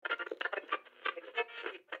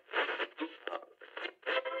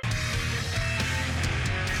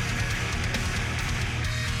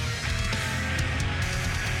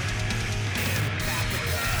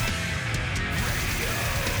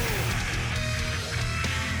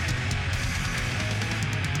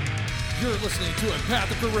You're listening to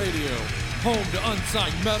Empathica Radio, home to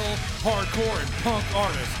unsigned metal, hardcore, and punk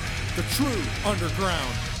artists. The true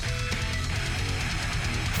underground.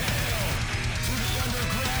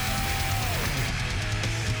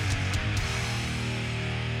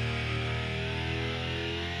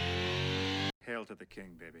 Hail to the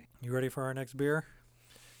king, baby. You ready for our next beer?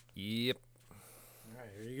 Yep. All right,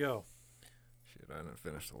 here you go. Shit, I didn't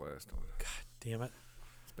finish the last one. God damn it.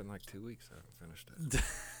 It's been like 2 weeks I haven't finished it.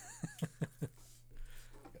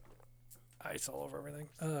 Ice all over everything.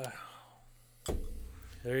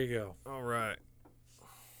 There you go. All right.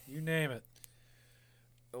 You name it.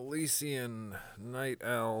 Elysian Night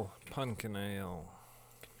Owl Pumpkin Ale.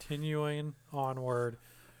 Continuing onward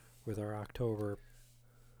with our October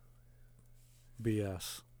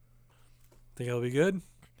BS. Think it'll be good?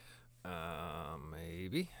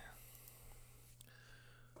 Maybe.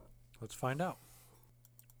 Let's find out.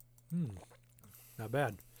 Not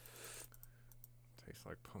bad. Tastes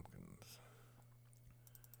like pumpkins.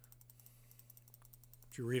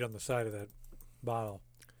 What you read on the side of that bottle?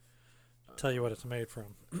 Tell you what it's made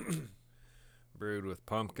from. Brewed with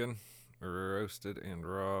pumpkin, roasted and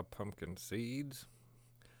raw pumpkin seeds,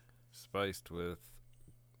 spiced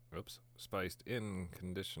in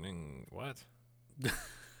conditioning, what?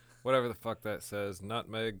 Whatever the fuck that says,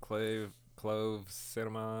 nutmeg, cloves,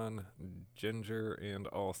 cinnamon, ginger, and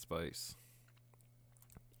allspice.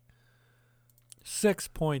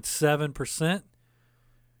 6.7%.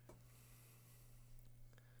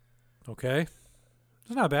 Okay.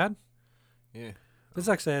 It's not bad. Yeah. This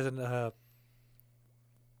actually has an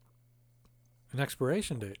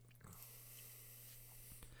expiration date.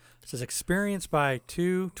 It says experienced by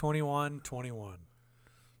 2/21/21.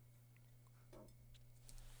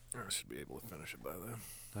 I should be able to finish it by then.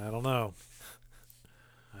 I don't know.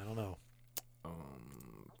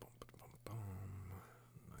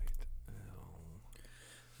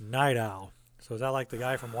 Night Owl. So is that like the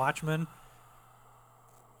guy from Watchmen?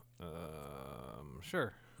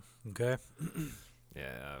 Sure. Okay.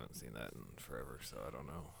 Yeah, I haven't seen that in forever, so I don't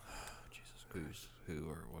know. Jesus Who's who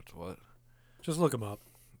or what's what. Just look them up.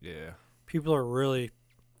 Yeah. People are really,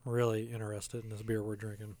 really interested in this beer we're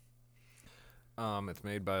drinking. It's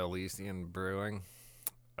made by Elysian Brewing.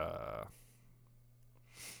 Yeah,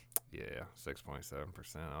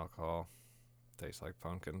 6.7% alcohol. Tastes like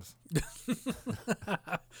pumpkins.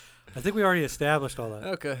 I think we already established all that.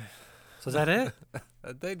 Okay. So is that it?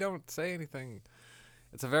 They don't say anything.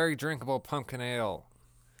 It's a very drinkable pumpkin ale.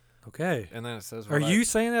 Okay. And then it says... Are you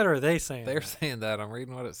saying that or are they saying They're that? saying that. I'm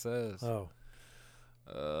reading what it says. Oh.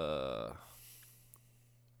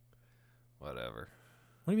 Whatever.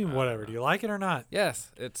 What do you mean whatever? Do you like it or not?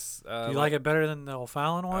 Yes, it's... Do you like it better than the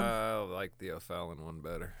O'Fallon one? I like the O'Fallon one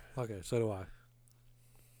better. Okay, so do I.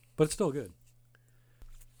 But it's still good.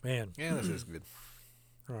 Man. Yeah, this is good.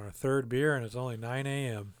 We're on our third beer and it's only 9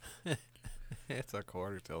 a.m. It's a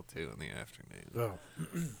 1:45 in the afternoon. Oh.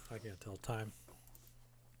 I can't tell time.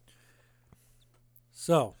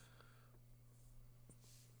 So.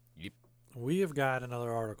 Yep. We have got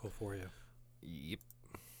another article for you. Yep.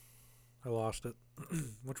 I lost it.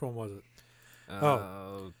 Which one was it?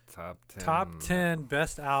 Top 10. Top 10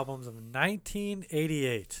 best albums of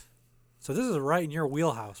 1988. So this is right in your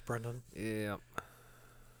wheelhouse, Brendan. Yep.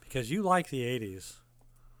 Because you like the 80s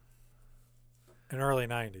and early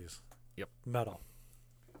 90s. Yep. Metal.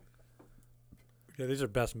 Yeah, these are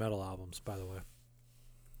best metal albums, by the way.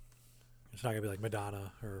 It's not going to be like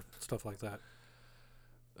Madonna or stuff like that.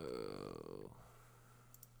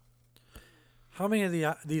 How many of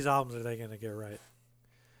these albums are they going to get right?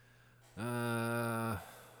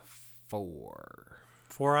 4.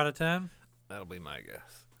 4 out of 10? That'll be my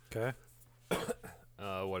guess. Okay.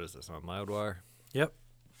 What is this, on Loudwire? Yep.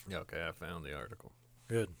 Yeah, okay, I found the article.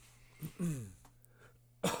 Good.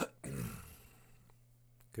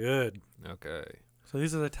 Good. Okay. So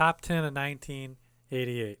these are the top 10 of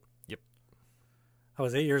 1988. Yep. I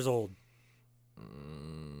was 8 years old.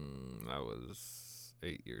 I was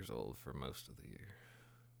 8 years old for most of the year.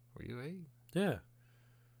 Were you 8? Yeah. I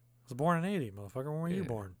was born in 80, motherfucker. When were you Yeah.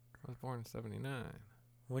 born? I was born in 79.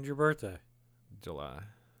 When's your birthday? July.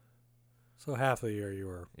 So half the year you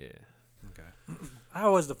were. Yeah. Okay. I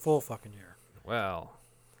was the full fucking year. Well.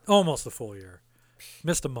 Almost the full year.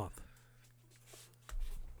 Missed a month.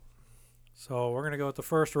 So we're going to go with the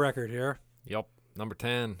first record here. Yep. Number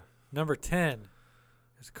 10. Number 10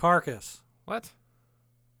 is Carcass. What?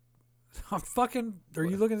 I'm fucking... Are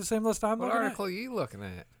you looking at the same list I'm What looking article are you looking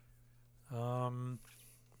at? The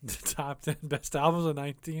top 10 best albums of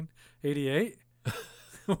 1988?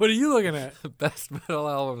 What are you looking at? Best metal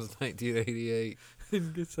albums 1988.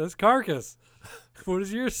 It says Carcass. What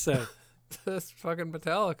does yours say? That's fucking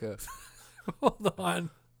Metallica. Hold on.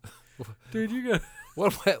 Dude, you got...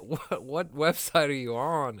 What website are you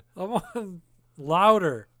on? I'm on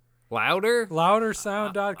Louder. Louder?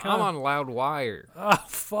 Loudersound.com. I'm on Loudwire. Oh,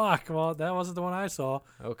 fuck. Well, that wasn't the one I saw.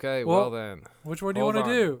 Okay, Well, well then. Which one do you Hold want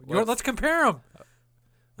to on. do? Let's compare them.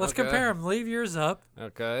 Let's Okay. compare them. Leave yours up.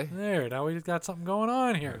 Okay. There. Now we just got something going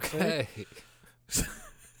on here. see? Okay.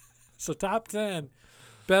 So top 10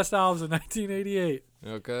 best albums of 1988.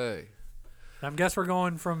 Okay. I guess we're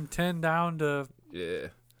going from 10 down to Yeah.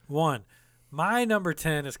 1. My number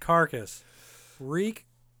 10 is Carcass. Reek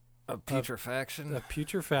A putrefaction. of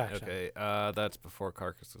Putrefaction. Okay. That's before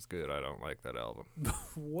Carcass was good. I don't like that album.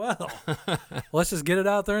 Well, let's just get it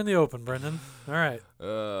out there in the open, Brendan. All right.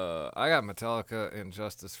 I got Metallica and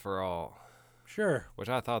Justice for All, Sure. which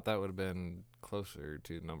I thought that would have been closer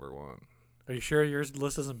to number 1. Are you sure your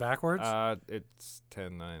list isn't backwards? It's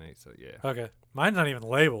 10, 9, 8, so yeah. Okay. Mine's not even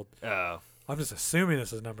labeled. Oh, I'm just assuming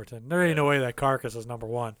this is number 10. There ain't no way that Carcass is number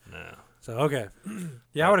 1. no. So, okay.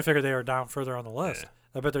 Yeah, I would have figured they were down further on the list. Yeah.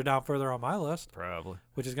 I bet they're down further on my list, Probably.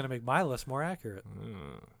 which is going to make my list more accurate.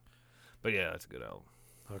 But yeah, it's a good album.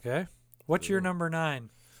 Okay. What's your Cool. number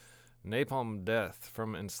 9? Napalm Death,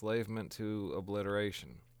 From Enslavement to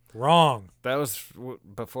Obliteration. Wrong. That was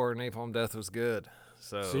before Napalm Death was good.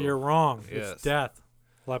 So So you're wrong. yes. It's death.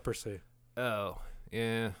 Leprosy. Oh,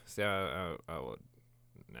 yeah. See, I would.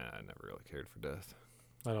 Nah, I never really cared for Death.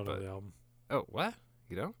 I don't know But- the album. Oh, what?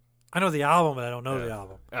 You don't? I know the album, but I don't know Yeah. the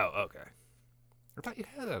album. Oh, okay. I thought you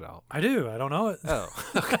had that album. I do. I don't know it. Oh,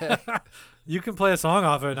 okay. You can play a song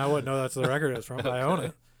off it, and I wouldn't know that's the record it's from, but I own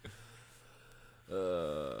it.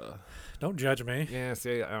 Don't judge me. Yeah,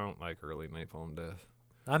 see, I don't like early Napalm Death.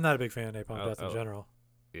 I'm not a big fan of Napalm Oh, Death in oh. general.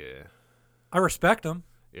 Yeah, I respect them,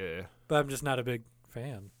 yeah. but I'm just not a big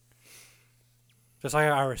fan. Just like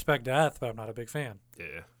I respect Death, but I'm not a big fan.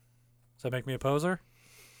 Yeah, Does that make me a poser?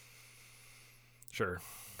 sure.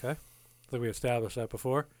 I think we established that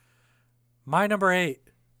before. My number 8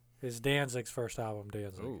 is Danzig's first album,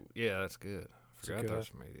 Danzig. Oh, yeah, that's good. It's a Forgot good- that was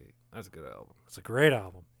from 88. That's a good album. It's a great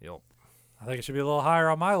album. Yep. I think it should be a little higher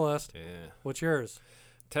on my list. Yeah. What's yours?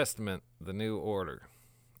 Testament, The New Order.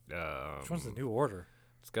 Which one's the New Order?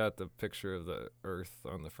 It's got the picture of the Earth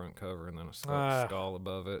on the front cover and then a Ah. skull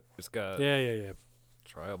above it. It's got Yeah.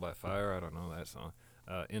 Trial by Fire. I don't know that song.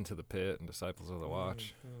 Into the Pit and Disciples of the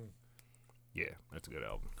Watch. Yeah, that's a good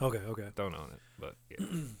album. Okay. Don't own it, but yeah,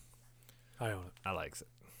 I own it. I likes it.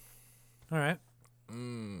 All right.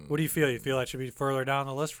 Mm. What do you feel? You feel that should be further down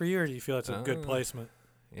the list for you, or do you feel it's a good placement?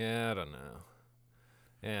 Yeah, I don't know.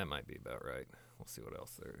 Yeah, it might be about right. We'll see what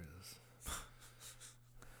else there is.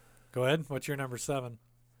 Go ahead. What's your number 7?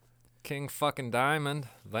 King fucking Diamond.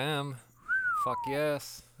 Them. Fuck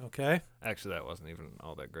yes. Okay. Actually, that wasn't even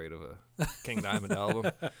all that great of a King Diamond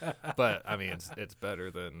album. But, I mean, it's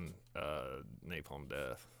better than Napalm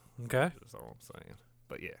Death. Okay. That's all I'm saying.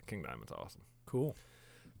 But, yeah, King Diamond's awesome. Cool.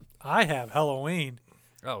 I have Halloween,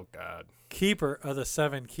 Oh, God. Keeper of the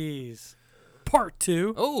Seven Keys, Part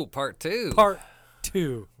 2. Oh, part 2. Part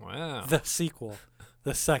 2. Wow. The sequel.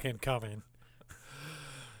 The second coming.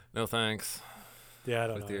 No thanks. Yeah, I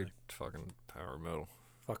don't With know. your fucking power metal.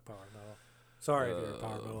 Fuck power metal. Sorry if you're a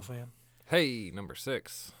power metal fan. Hey, number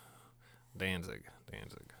 6. Danzig.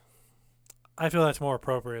 I feel that's more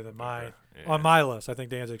appropriate than mine. Okay, yeah. On my list, I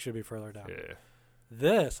think Danzig should be further down. Yeah.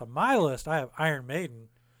 This, on my list, I have Iron Maiden,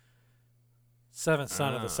 Seventh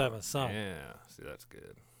Son of the Ah, Seventh Son. Yeah. See, that's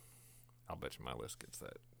good. I'll bet you my list gets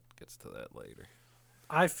to that later.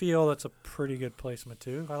 I feel that's a pretty good placement,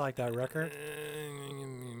 too. I like that record.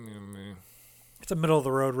 It's a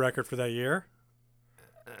middle-of-the-road record for that year.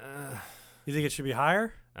 You think it should be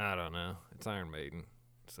higher? I don't know. It's Iron Maiden,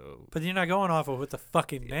 so. But you're not going off of with the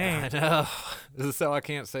fucking name. I know. So I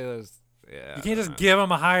can't say those. Yeah. You can't just give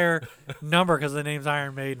them a higher number because the name's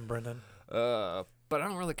Iron Maiden, Brendan. But I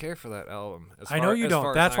don't really care for that album. I know you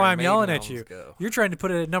don't. That's why I'm yelling at you. You're trying to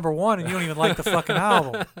put it at number 1, and you don't even like the fucking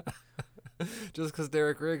album. Just because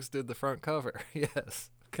Derek Riggs did the front cover. Yes.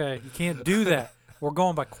 Okay, you can't do that. We're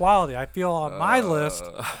going by quality. I feel on my list,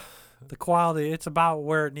 the quality, it's about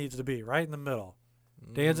where it needs to be, right in the middle.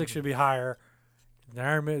 Danzig should be higher.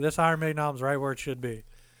 This Iron Maiden album's right where it should be. Is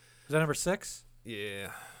that number 6?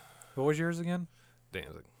 Yeah. What was yours again?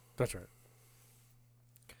 Danzig. That's right.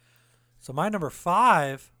 So my number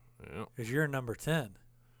 5 Yeah. is your number 10.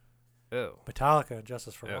 Oh. Metallica and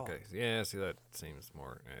Justice for All. Okay. Yeah, see, that seems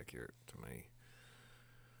more accurate to me.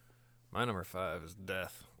 My number 5 is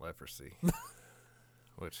Death, Leprosy.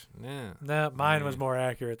 Which, nah. Nah, mine was more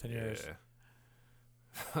accurate than Yeah. yours.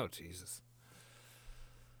 Oh, Jesus.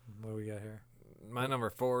 What do we got here? My number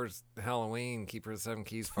 4 is Halloween, Keeper of the Seven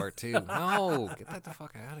Keys Part 2. No, get that the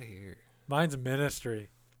fuck out of here. Mine's Ministry,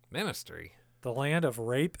 Ministry. the land of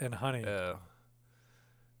rape and honey. Oh.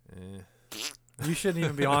 You shouldn't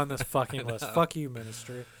even be on this fucking list. Fuck you,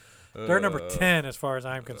 Ministry. They're number 10 as far as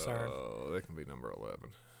I'm concerned. Oh, they can be number 11.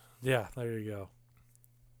 Yeah, there you go.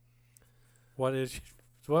 What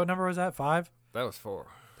number was that? 5? That was 4.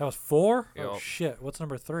 That was 4? Oh, Yup. shit. What's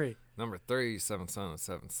number 3? Number 3, Seventh Son and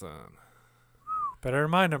Seventh Son. Better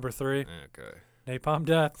than my number 3. Okay. Napalm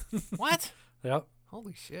Death. What? Yep.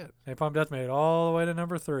 Holy shit. Napalm Death made it all the way to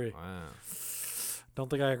number 3. Wow. Don't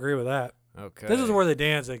think I agree with that. Okay. This is where the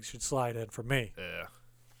Danzig should slide in for me. Yeah.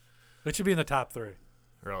 It should be in the top 3.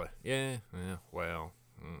 Really? Yeah. Yeah. Well.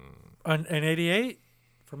 Mm, And 88,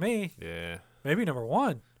 for me, yeah. maybe number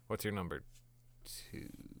 1. What's your number 2?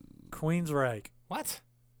 Queensryche. What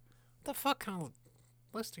the fuck kind of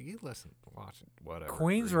list are you watching? Whatever.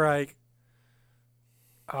 Queensryche.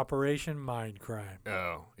 Operation Mindcrime.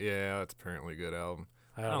 Oh, yeah. That's apparently a good album.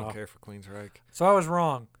 I I don't don't know. care for Queensryche. So I was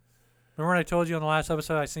wrong. Remember when I told you on the last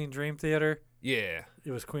episode I seen Dream Theater? Yeah.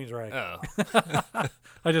 It was Queensryche. Oh.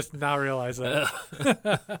 I just now realized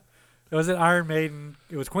that. It was at Iron Maiden.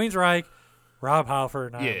 It was Queensryche, Rob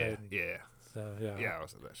Halford, and Iron Yeah. Maiden. Yeah. So, yeah. Yeah. I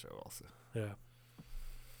was at that show also. Yeah.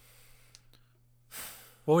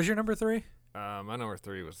 What was your number 3? My number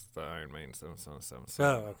 3 was the Iron Maiden Seventh Son of Seventh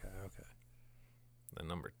Oh, Son. okay. The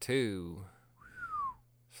number 2,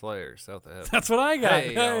 Slayer, South of Heaven. That's what I got.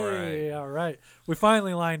 Hey, Hey, all right. We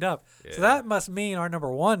finally lined up. Yeah. So that must mean our number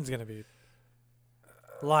 1's going to be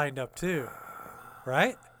lined up too,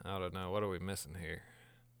 right? I don't know. What are we missing here?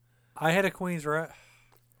 I had a Queensryche.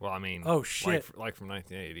 Well, I mean, Oh, shit. like from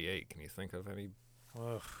 1988. Can you think of any?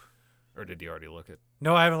 Ugh. Or did you already look at?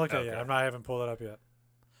 No, I haven't looked at it yet. Okay. I haven't pulled it up yet.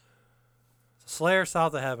 Slayer,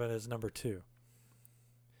 South of Heaven is number 2.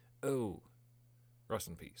 Oh, Rust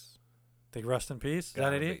in Peace. Think Rust in Peace? Is that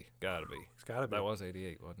Gotta 88? be. Gotta be. It's got to be. That was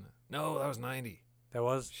 88, wasn't it? No, that was 90. That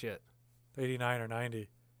was Shit. 89 or 90.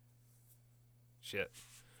 Shit.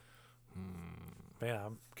 Man,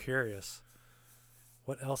 I'm curious.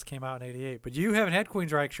 What else came out in 88? But you haven't had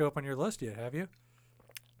Queensryche show up on your list yet, have you?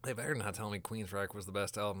 They better not tell me Queensryche was the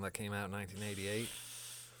best album that came out in 1988.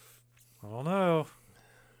 I don't know.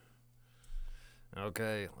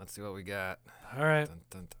 Okay, let's see what we got. All right. Dun,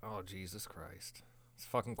 dun, dun. Oh, Jesus Christ. It's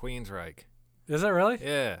fucking Queensryche. Is it really?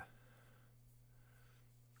 Yeah.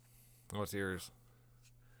 What's yours?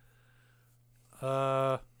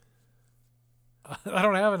 I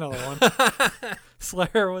don't have another one.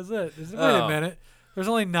 Slayer was it. Wait a Oh. minute. There's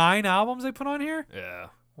only 9 albums they put on here? Yeah.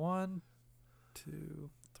 1, 2,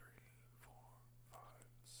 3, 4, 5,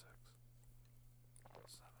 6,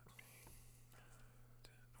 7, 8,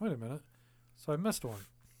 10. Wait a minute. So I missed one.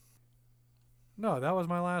 No, that was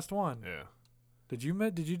my last one. Yeah. Did you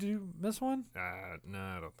miss one? No,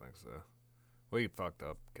 I don't think so. We fucked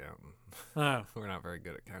up counting. Oh. We're not very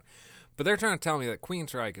good at counting. But they're trying to tell me that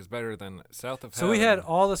Queensryche is better than South of So Heaven. we had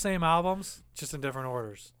all the same albums, just in different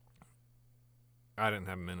orders. I didn't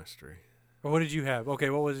have Ministry. Or what did you have? Okay,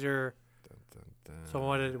 what was your... Dun, dun, dun.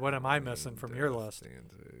 So what am I missing from your list?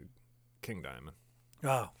 King Diamond.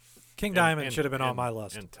 Oh. King And- Diamond and- should have been on and- my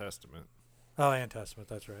list. And Testament. Oh, and Testament,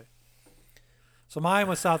 that's right. So mine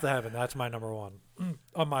was South of Heaven. That's my number 1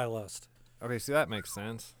 on my list. Okay, see, that makes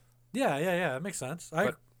sense. Yeah, that makes sense.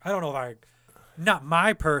 But- I don't know if I... Not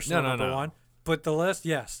my personal No, number no. 1, but the list,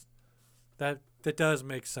 yes. That does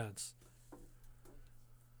make sense.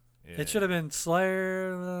 Yeah. It should have been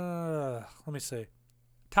Slayer... let me see.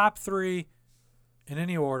 Top 3 in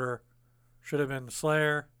any order should have been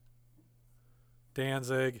Slayer,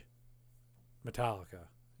 Danzig, Metallica.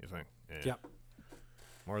 You think? Yeah. Yep.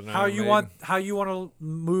 More than How Iron you Maiden? want to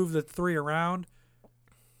move the 3 around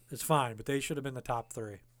is fine, but they should have been the top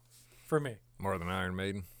 3 for me. More than Iron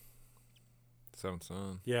Maiden. Seventh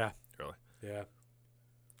Son. Yeah. Really? Yeah.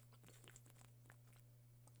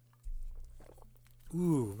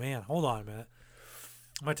 Ooh, man, hold on a minute.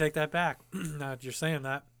 I'm gonna take that back. Now that you're saying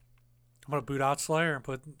that, I'm gonna boot out Slayer and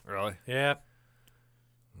put Really? yeah.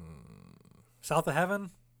 South of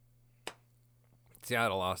Heaven. See, I'd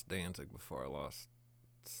have lost Danzig before I lost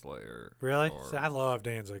Slayer. Really? Or See, I love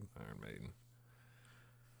Danzig, Iron Maiden.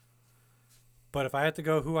 but if I had to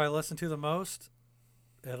go who I listen to the most,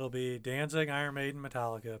 it'll be Danzig, Iron Maiden,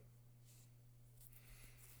 Metallica.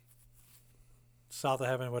 South of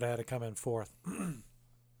Heaven would have had to come in 4th.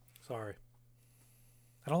 Sorry.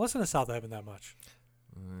 I don't listen to South of Heaven that much.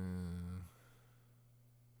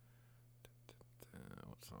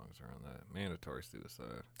 What songs are on that? Mandatory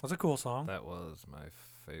Suicide. That's a cool song. That was my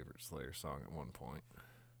favorite Slayer song at one point.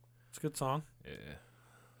 It's a good song. Yeah.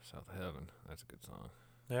 South of Heaven. That's a good song.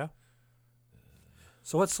 Yeah.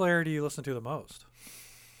 So what Slayer do you listen to the most?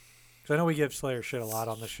 Because I know we give Slayer shit a lot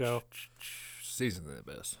on the show. Season of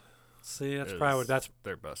the Abyss. See, that's probably that's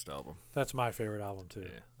their best album. That's my favorite album too.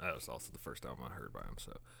 Yeah, that was also the first album I heard by him,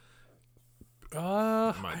 so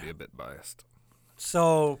I might be a bit biased.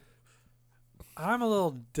 So I'm a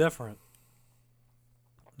little different.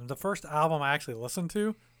 The first album I actually listened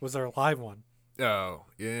to was their live one. Oh,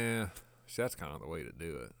 yeah. See, that's kind of the way to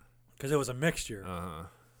do it. Because it was a mixture. Uh-huh.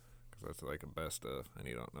 Because that's like a best of, and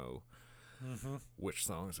you don't know which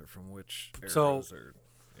songs are from which eras. So,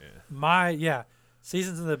 yeah.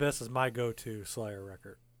 Seasons of the Abyss is my go-to Slayer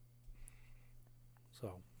record.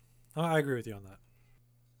 So, I agree with you on that.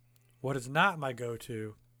 What is not my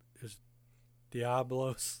go-to is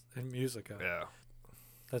Diablos and Musica. Yeah.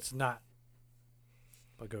 That's not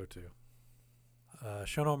my go-to.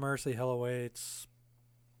 Show No Mercy, Hell Awaits.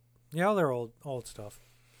 Yeah, all their old stuff.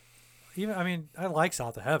 I like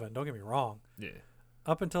South of Heaven, don't get me wrong. Yeah.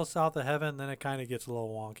 Up until South of Heaven, then it kind of gets a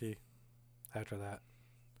little wonky after that.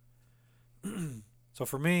 So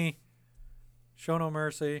for me, Show No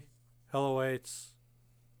Mercy, Hell Awaits,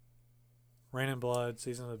 Rain and Blood,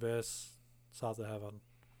 Season of the Abyss, South of Heaven.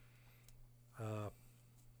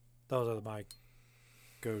 Those are my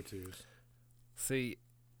go-tos. See,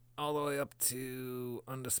 all the way up to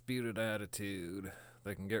Undisputed Attitude,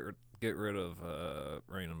 they can get rid of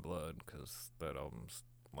Rain and Blood because that album's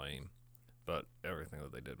lame. But everything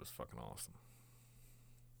that they did was fucking awesome.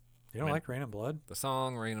 You don't like Rain and Blood? The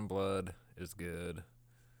song Rain and Blood is good.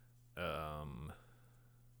 Man,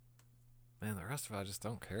 the rest of it I just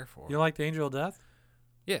don't care for. You liked Angel of Death?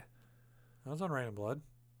 Yeah. That was on Rain and Blood.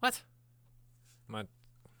 What?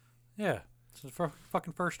 Yeah. It's the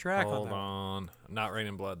fucking first track on Hold there. on. Not Rain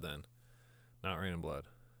and Blood then. Not Rain and Blood.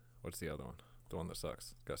 What's the other one? The one that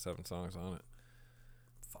sucks. Got 7 songs on it.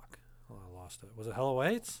 Fuck. Oh, I lost it. Was it Hell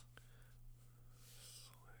Awaits?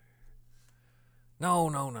 No,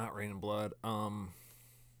 not Rain and Blood. Oh,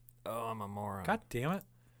 I'm a moron. God damn it.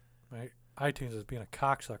 My iTunes is being a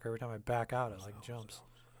cocksucker every time I back out. It jumps.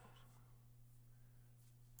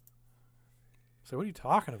 So what are you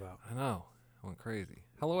talking about? I know. I went crazy.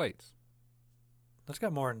 Hell Awaits. That's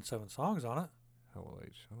got more than 7 songs on it. Hell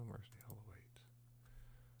Awaits. Show No Mercy. Hell Awaits.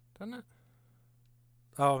 Doesn't it?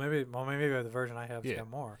 Oh, maybe the version I have has got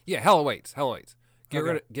more. Yeah, Hell Awaits. Hell Awaits. Get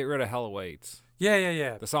Okay. rid of Hell Awaits.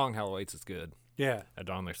 Yeah. The song Hell Awaits is good. Yeah. At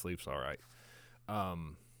Dawn There Sleep's all right.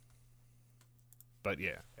 But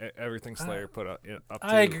yeah, everything Slayer put up to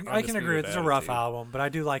I can agree. Undisputed It's a rough Attitude. album, but I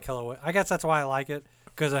do like Hell Awaits. I guess that's why I like it,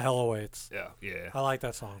 because of Hell Awaits. Yeah. I like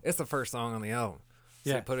that song. It's the first song on the album. So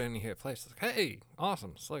Yeah. you put it in, you hit play. It's like, hey,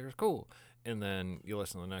 awesome, Slayer's cool. And then you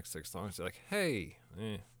listen to the next 6 songs, you're like, hey,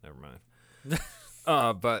 never mind.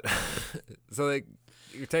 But so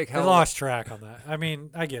you take I Hell. lost track on that. I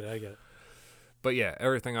mean, I get it. But yeah,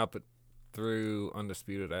 everything up through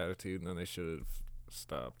Undisputed Attitude, and then they should have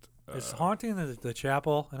stopped. Is Haunting the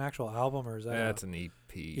Chapel an actual album, or is that That's an EP.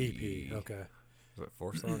 EP? Okay. Is it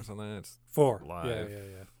 4 songs on that? It's 4. live.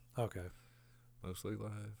 Yeah. Okay. Mostly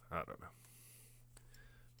live. I don't know.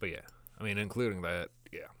 But yeah, I mean, including that,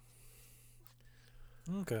 yeah.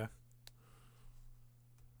 Okay.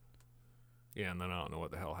 Yeah, and then I don't know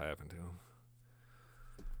what the hell happened to them.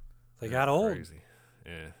 They got old. Crazy.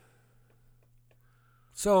 Yeah.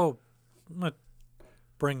 So, I'm going to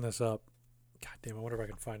bring this up. God damn, I wonder if I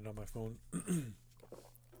can find it on my phone.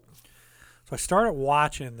 So I started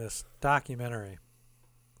watching this documentary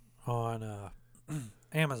on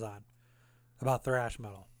Amazon about thrash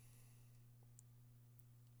metal.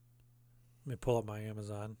 Let me pull up my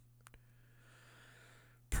Amazon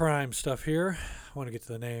Prime stuff here. I want to get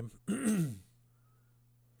to the name.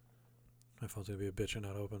 My phone's going to be a bitch and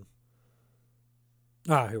not open.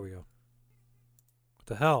 Here we go. What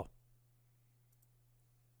the hell?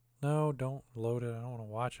 No, don't load it. I don't want to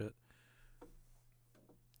watch it.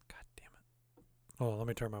 God damn it. Oh, let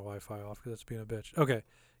me turn my Wi-Fi off because it's being a bitch. Okay.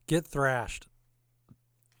 Get Thrashed.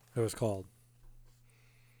 It was called.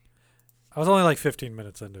 I was only like 15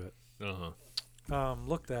 minutes into it. Uh-huh.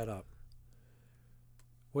 Look that up.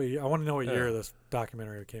 Wait, I want to know what year this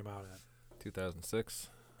documentary came out at. 2006.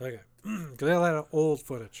 Okay. Because they had a lot of old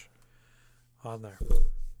footage on there.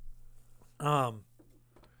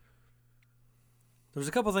 There's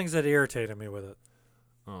a couple things that irritated me with it.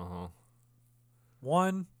 Uh-huh.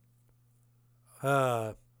 One,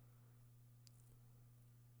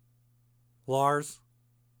 Lars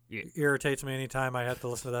irritates me anytime I have to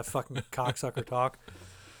listen to that fucking cocksucker talk.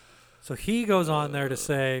 So he goes on there to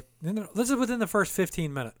say, this is within the first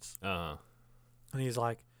 15 minutes. Uh-huh. And he's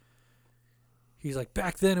like,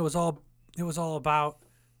 back then it was all about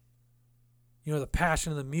the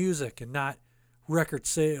passion of the music and not record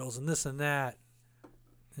sales and this and that.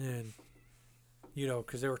 And,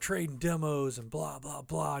 because they were trading demos and blah, blah,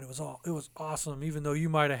 blah. And it was awesome, even though you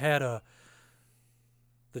might have had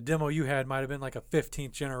the demo you had might have been like a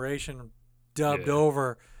 15th generation dubbed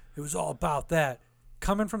over. It was all about that.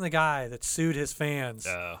 Coming from the guy that sued his fans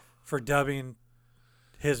for dubbing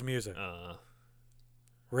his music.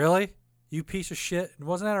 Really? You piece of shit. And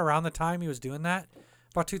wasn't that around the time he was doing that?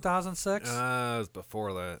 About 2006? It was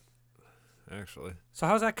before that, actually. So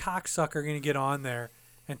how's that cocksucker going to get on there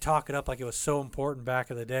and talk it up like it was so important back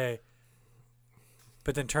in the day,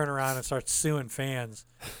 but then turn around and start suing fans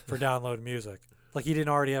for downloading music? Like he didn't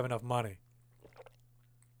already have enough money.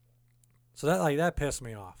 So that pissed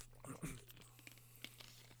me off.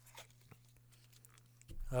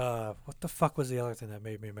 What the fuck was the other thing that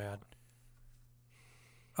made me mad?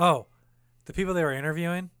 Oh, the people they were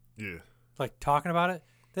interviewing? Yeah. Like talking about it?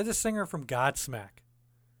 They're the singer from Godsmack.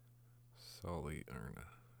 Sully Erna.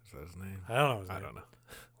 Is that his name? I don't know his name. I don't know.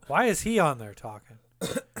 Why is he on there talking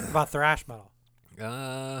about thrash metal?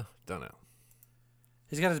 Don't know.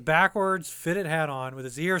 He's got his backwards fitted hat on with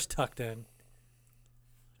his ears tucked in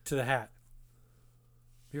to the hat.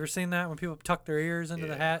 You ever seen that when people tuck their ears into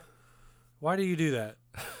the hat? Why do you do that?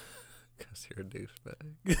 Because you're a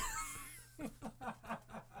douchebag.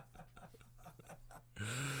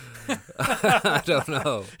 I don't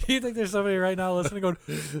know. You think there's somebody right now listening going,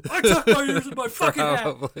 I tuck my ears in my fucking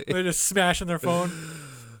hat? They're just smashing their phone.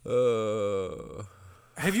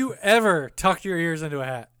 Have you ever tucked your ears into a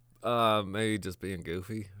hat? Maybe just being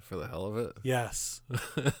goofy for the hell of it. Yes.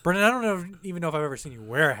 Brendan, I don't even know if I've ever seen you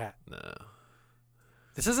wear a hat. No.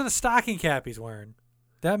 This isn't a stocking cap he's wearing.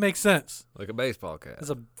 That makes sense. Like a baseball cap. It's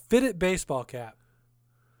a fitted baseball cap.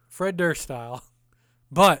 Fred Durst style.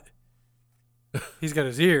 But he's got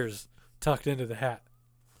his ears tucked into the hat.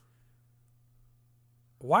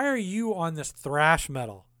 Why are you on this thrash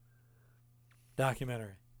metal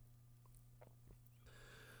documentary?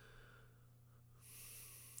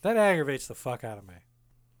 That aggravates the fuck out of me.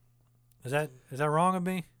 Is that wrong of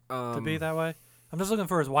me to be that way? I'm just looking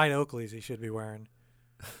for his white Oakleys he should be wearing.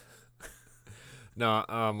 No,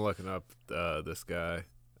 I'm looking up this guy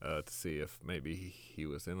to see if maybe he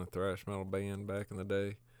was in a thrash metal band back in the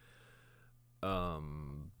day.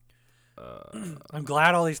 I'm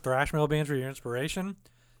glad all these thrash metal bands were your inspiration,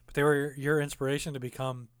 but they were your inspiration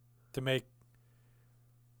to make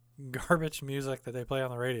garbage music that they play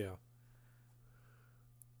on the radio.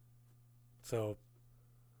 So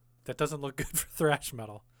that doesn't look good for thrash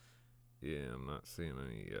metal. Yeah, I'm not seeing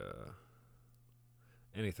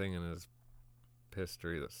anything in his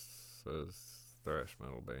history that says thrash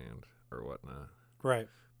metal band or whatnot. Right.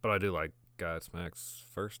 But I do like Godsmack's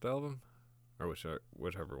first album, or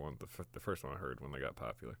whichever one. The first one I heard when they got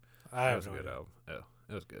popular. That was a good album. Oh,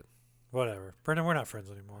 it was good. Whatever. Brendan, we're not friends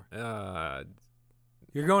anymore.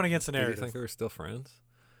 You're going against the do narrative. you think we were still friends?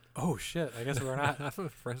 Oh, shit. I guess we're not. I've been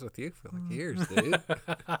friends with you for like years, dude.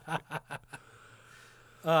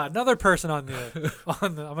 Another person on the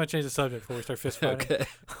I'm gonna change the subject before we start fist fighting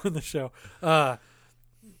on the show.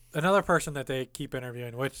 Another person that they keep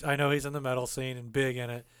interviewing, which I know he's in the metal scene and big in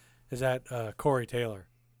it, is that Corey Taylor.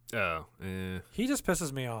 Oh, yeah. He just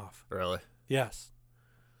pisses me off. Really? Yes.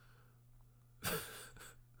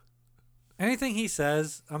 Anything he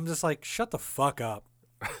says, I'm just like, shut the fuck up.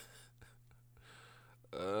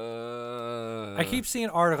 I keep seeing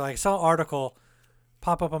articles. I saw an article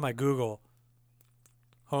pop up on my Google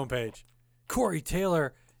homepage. Corey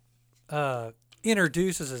Taylor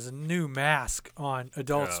introduces his new mask on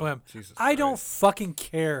Adult Swim. Jesus I don't Christ. fucking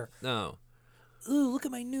care. No. Ooh, look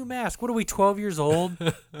at my new mask. What are we, 12 years old?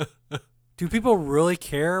 Do people really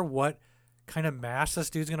care what kind of mask this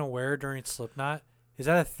dude's going to wear during Slipknot? Is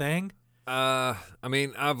that a thing? I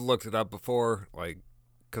mean, I've looked it up before, like,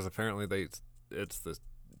 because apparently it's the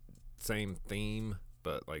same theme,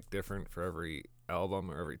 but like different for every album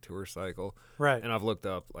or every tour cycle. Right. And I've looked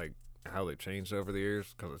up like how they've changed over the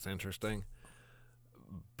years because it's interesting.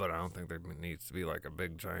 But I don't think there needs to be like a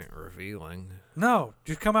big giant revealing. No,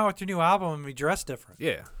 just come out with your new album and be dressed different.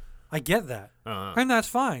 Yeah. I get that. And that's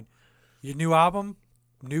fine. Your new album,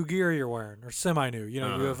 new gear you're wearing, or semi-new.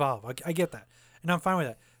 You evolve. I get that. And I'm fine with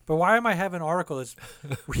that. But why am I having an article that's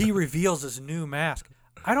he reveals his new mask?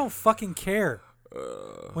 I don't fucking care.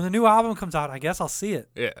 When the new album comes out, I guess I'll see it.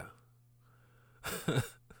 Yeah. And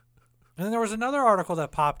then there was another article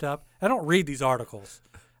that popped up. I don't read these articles.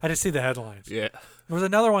 I just see the headlines. Yeah. There was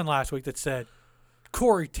another one last week that said,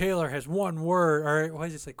 Corey Taylor has one word, or what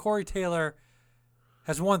does it say? Corey Taylor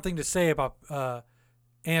has one thing to say about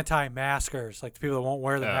anti-maskers, like the people that won't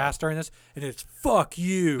wear the mask during this, and it's fuck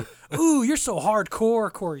you. Ooh, you're so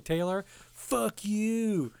hardcore, Corey Taylor. Fuck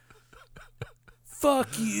you.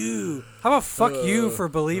 Fuck you. How about fuck you for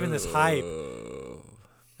believing this hype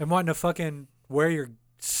and wanting to fucking wear your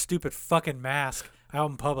stupid fucking mask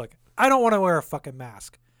out in public? I don't want to wear a fucking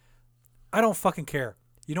mask. I don't fucking care.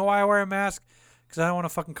 You know why I wear a mask? Because I don't want to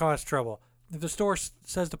fucking cause trouble. If the store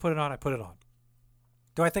says to put it on, I put it on.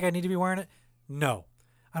 Do I think I need to be wearing it? No.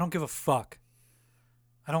 I don't give a fuck.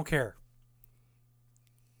 I don't care.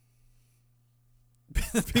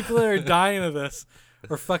 The people that are dying of this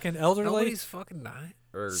are fucking elderly. Nobody's fucking dying.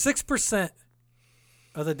 6%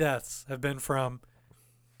 of the deaths have been from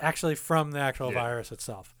the actual virus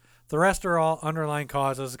itself. The rest are all underlying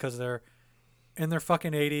causes because they're in their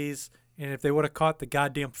fucking 80s, and if they would have caught the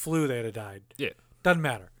goddamn flu, they'd have died. Yeah. Doesn't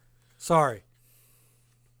matter. Sorry.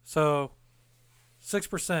 So,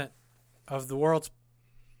 6% of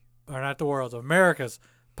America's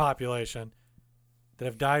population that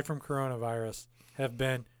have died from coronavirus have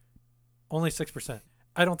been only 6%.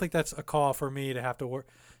 I don't think that's a call for me to have to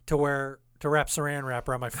wrap saran wrap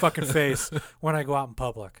around my fucking face when I go out in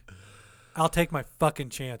public. I'll take my fucking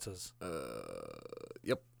chances.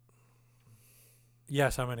 Yep.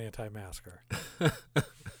 Yes, I'm an anti-masker.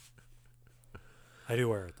 I do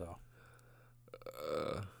wear it though.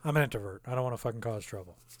 I'm an introvert. I don't want to fucking cause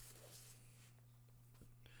trouble.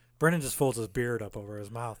 Brendan just folds his beard up over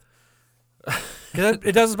his mouth.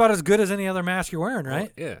 It does about as good as any other mask you're wearing,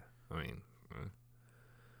 right? Well, yeah. I mean,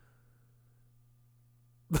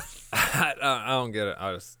 I don't get it.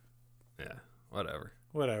 Whatever.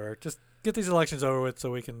 Whatever. Just get these elections over with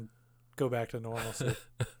so we can go back to normalcy.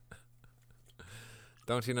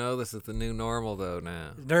 Don't you know this is the new normal, though,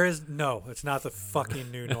 now? No, it's not the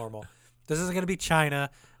fucking new normal. This isn't going to be China.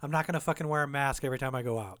 I'm not going to fucking wear a mask every time I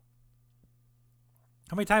go out.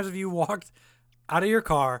 How many times have you walked out of your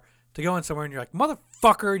car to go in somewhere and you're like,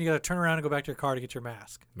 motherfucker, and you got to turn around and go back to your car to get your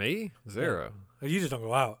mask? Me? Zero. Yeah. You just don't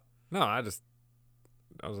go out. No, I was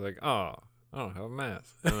like, oh, I don't have a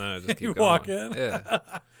mask. And then I just keep You going. walk in? Yeah.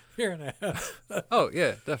 You're an ass. Oh,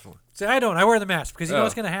 yeah, definitely. See, I don't. I wear the mask because you know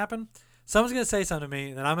what's going to happen? Someone's going to say something to me,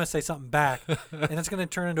 and then I'm going to say something back, and it's going to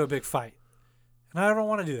turn into a big fight. And I don't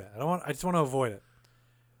want to do that. I just want to avoid it.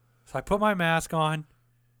 So I put my mask on,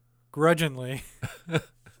 grudgingly, and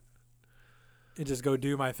just go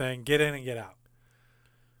do my thing, get in and get out.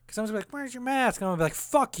 Because someone's going to be like, where's your mask? And I'm going to be like,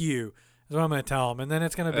 fuck you, is what I'm going to tell them. And then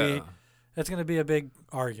it's going to be a big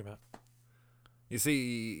argument. You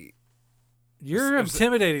see, you're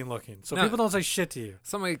intimidating looking, so people don't say shit to you.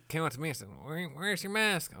 Somebody came up to me and said, where's your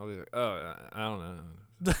mask? I'll be like, oh, I don't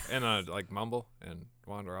know. And I'd like mumble and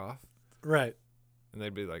wander off. Right. And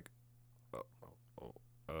they'd be like, oh.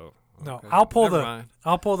 Okay. No, I'll pull Never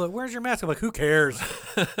the, where's your mask? I'm like, who cares?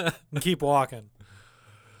 And keep walking.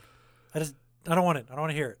 I don't want it. I don't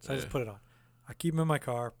want to hear it. So I just put it on. I keep them in my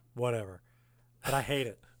car, whatever. But I hate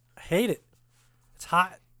it. I hate it. It's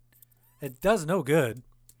hot. It does no good.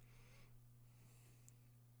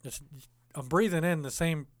 I'm breathing in the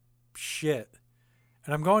same shit.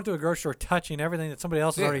 And I'm going to a grocery store touching everything that somebody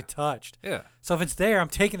else has already touched. Yeah. So if it's there, I'm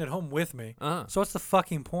taking it home with me. Uh-huh. So what's the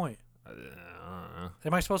fucking point?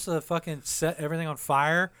 Am I supposed to fucking set everything on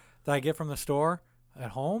fire that I get from the store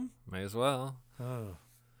at home? May as well. Oh.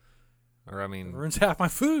 Or, I mean... It ruins half my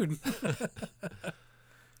food.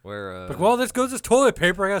 Where, Like, well, this goes as toilet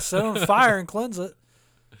paper. I got to set it on fire and cleanse it.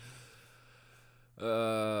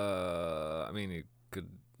 I mean, you could,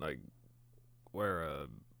 like, wear a...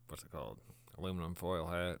 What's it called? Aluminum foil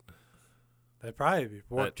hat. That'd probably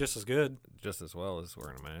work just as good. Just as well as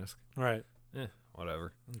wearing a mask. Right. Yeah,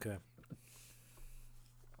 whatever. Okay.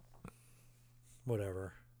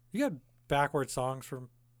 Whatever. You got backward songs for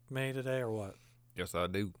me today or what? Yes, I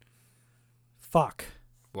do. Fuck.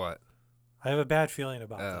 What? I have a bad feeling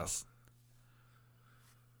about this.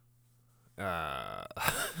 Do I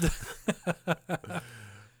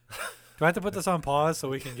have to put this on pause so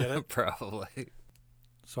we can get it? Probably.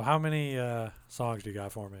 So how many songs do you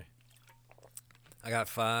got for me? I got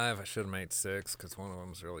 5. I should have made 6 because one of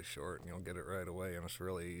them's really short and you'll get it right away and it's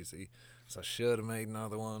really easy. So I should have made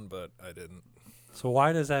another one, but I didn't. So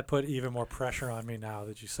why does that put even more pressure on me now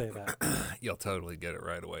that you say that? You'll totally get it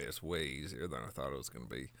right away. It's way easier than I thought it was going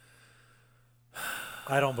to be.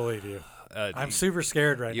 I don't believe you. I'm super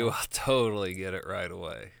scared right now. You'll totally get it right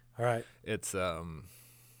away. All right. It's, yeah.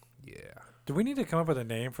 Do we need to come up with a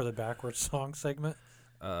name for the backwards song segment?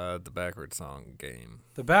 The backwards song game.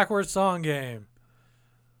 The backwards song game.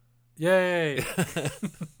 Yay.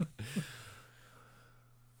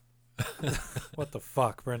 What the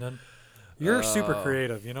fuck, Brendan? You're super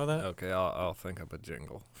creative. You know that? Okay, I'll think up a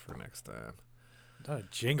jingle for next time. Not a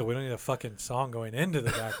jingle. We don't need a fucking song going into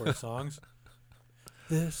the backward songs.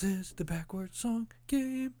 This is the backward song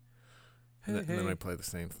game. Hey, And then I play the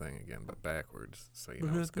same thing again, but backwards, so you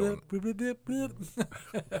know what's going.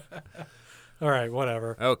 All right,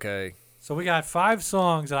 whatever. Okay. So we got 5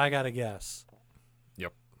 songs that I got to guess.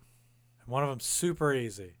 Yep. And one of them's super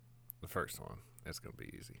easy. The first one. It's gonna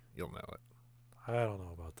be easy. You'll know it. I don't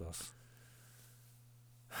know about this.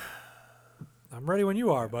 I'm ready when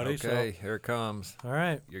you are, buddy. Okay, here it comes. So, all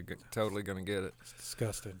right. You're totally gonna get it. It's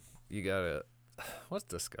disgusting. You got it. What's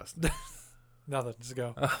disgusting? Nothing. Just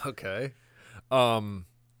go. Okay. The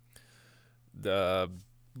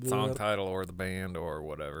song title or the band or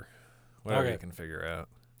whatever Okay. you can figure out.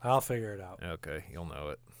 I'll figure it out. Okay, you'll know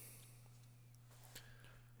it.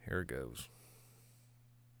 Here it goes.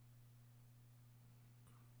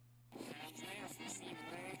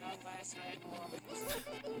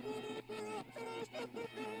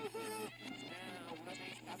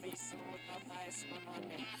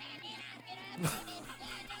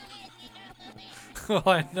 Well,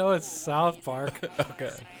 I know it's South Park.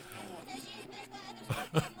 Okay.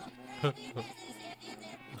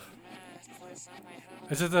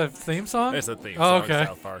 Is it the theme song? It's a theme Oh, song, okay.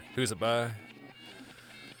 South Park. Who's it by?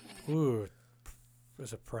 Ooh.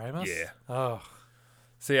 Is it Primus? Yeah. Oh.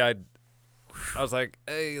 See, I was like,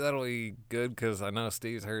 hey, that'll be good because I know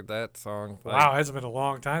Steve's heard that song. Wow, it hasn't been a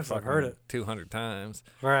long time since I've heard it. 200 times.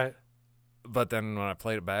 Right. But then when I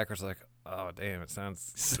played it backwards, like, oh, damn, it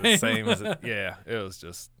sounds Same. the same as it. Yeah, it was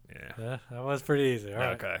just, yeah. Yeah, that was pretty easy. All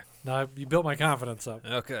right. Okay. Now you built my confidence up.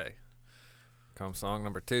 Okay. Comes song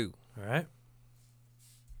number 2. All right.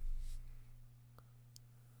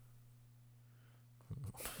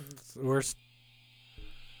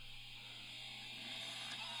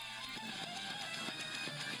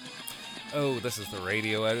 Oh, this is the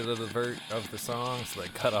radio edit of the song, so they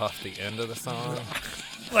cut off the end of the song.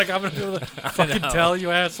 Like I'm gonna be able to fucking tell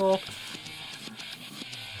you, asshole.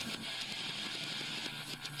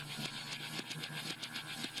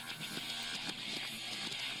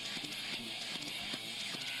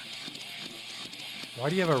 Why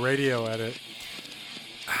do you have a radio edit?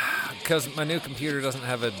 Because my new computer doesn't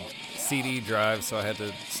have a CD drive, so I had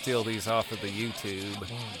to steal these off of the YouTube.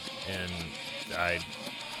 And I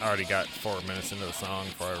already got 4 minutes into the song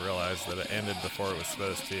before I realized that it ended before it was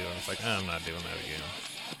supposed to. And it's like, I'm not doing that again.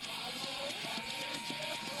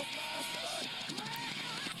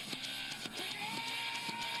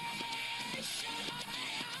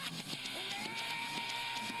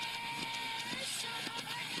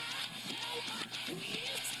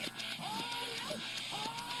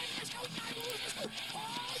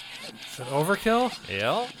 Is it overkill?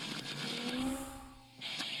 Yeah.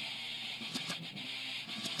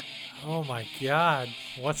 Oh my god.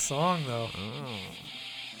 What song though? Oh.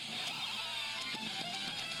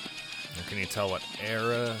 Can you tell what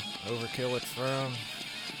era Overkill it's from?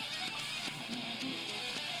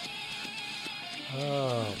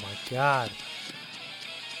 Oh my god.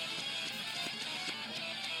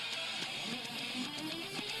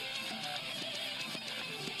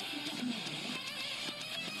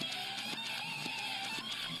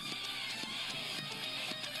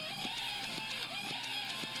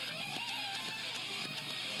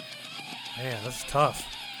 Man, this is tough.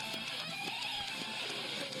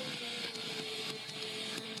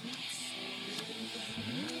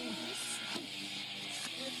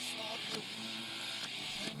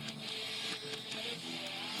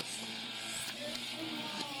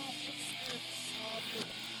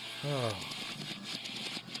 Oh.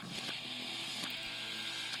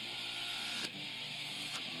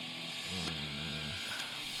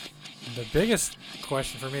 The biggest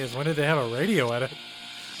question for me is when did they have a radio edit?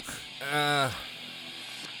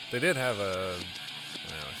 They did have a.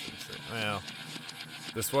 Well, I shouldn't say. Well,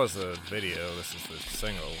 this was a video. This is the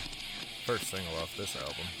single, first single off this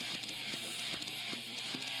album.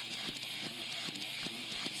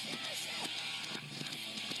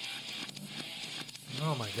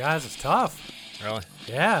 Oh my god, this is tough. Really?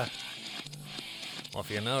 Yeah. Well,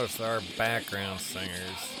 if you notice, there are background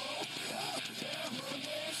singers.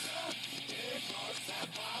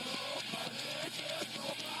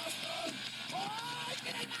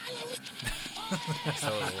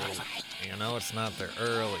 So, you know, it's not their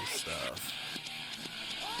early stuff.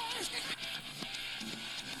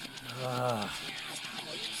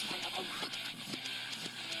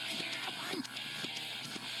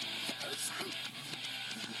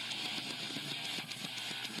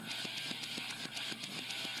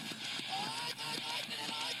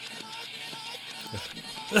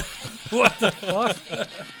 What the fuck?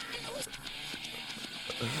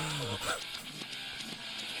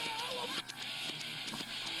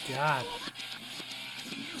 God.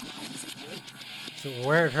 Is it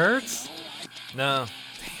Where It Hurts? No.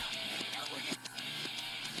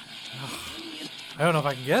 I don't know if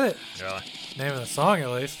I can get it. Really? Name of the song, at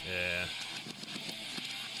least. Yeah.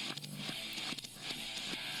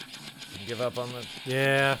 You give up on the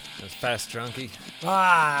Yeah. it's Fast Junkie.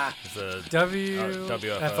 Ah. It's a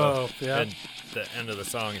WFO. Yeah. And the end of the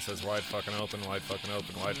song, he says, wide fucking open, wide fucking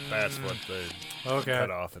open, wide. That's what they Okay.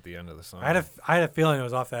 cut off at the end of the song. I had a feeling it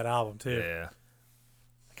was off that album too. Yeah.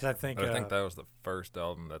 Because I think. But I think that was the first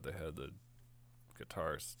album that they had the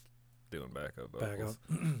guitars doing backup vocals.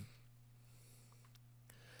 Backup.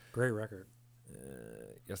 Great record.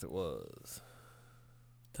 Yes, it was.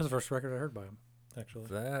 That's the first record I heard by him, actually.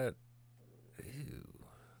 That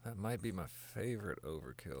might be my favorite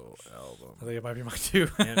Overkill album. I think it might be mine too.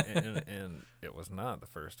 and it was not the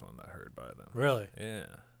first one that I heard by them. Really? Yeah.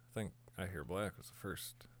 I think I Hear Black was the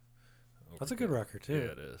first. That's a good record too.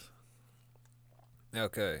 Yeah, it is.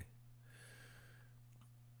 Okay.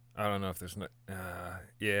 I don't know if there's no.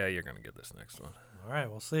 Yeah, you're gonna get this next one. All right,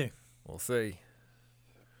 we'll see. We'll see.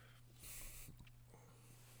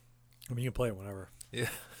 I mean, you can play it whenever. Yeah.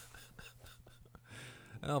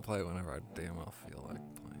 I'll play it whenever I damn well feel like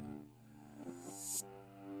playing it.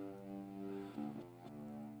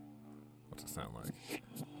 What's it sound like?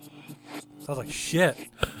 Sounds like shit.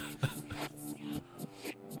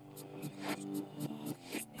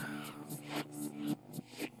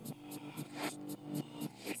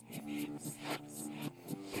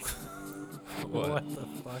 What the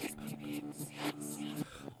fuck?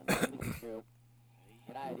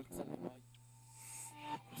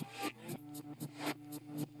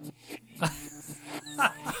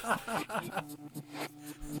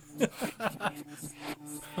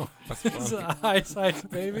 It's Ice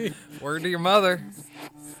Baby. Word to your mother.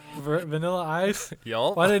 Vanilla Ice.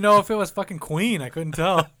 Yup. Well, I didn't know if it was fucking Queen. I couldn't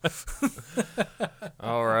tell.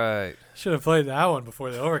 All right. Should have played that one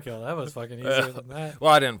before the Overkill. That was fucking easier than that.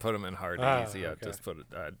 Well, I didn't put them in hard and easy. okay. I just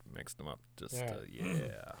I mixed them up. Just Yeah.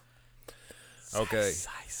 yeah. Okay.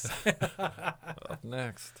 Ice. Up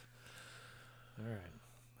next. All right.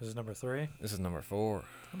 This is number 3. This is number 4.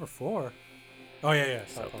 Number 4. Oh yeah.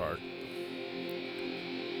 South Park.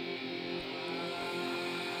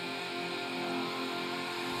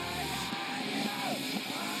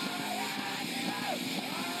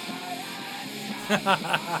 You know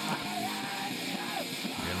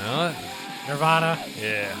it? Nirvana.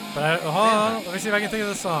 Yeah. But hold on. Let me see if I can think of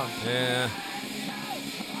the song. Yeah.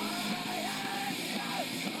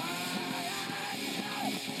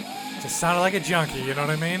 Just sounded like a junkie. You know what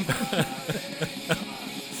I mean?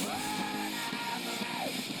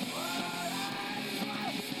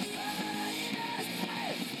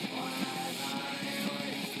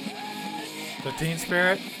 The Teen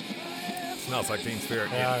Spirit. Smells like Teen Spirit.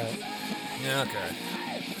 Yeah. All right. Yeah, okay.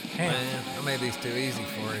 Damn. Man, I made these too easy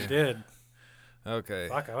for you. You did. Okay.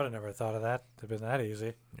 Fuck, I would have never thought of that. It'd been that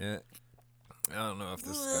easy. Yeah. I don't know if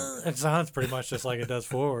this is gonna... It sounds pretty much just like it does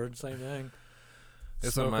Forward. Same thing.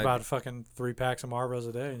 This one Smoke might about fucking 3 packs of Marlboros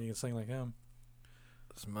a day, and you can sing like him.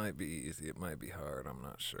 This might be easy. It might be hard. I'm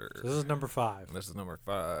not sure. So this is number 5. This is number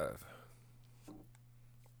 5.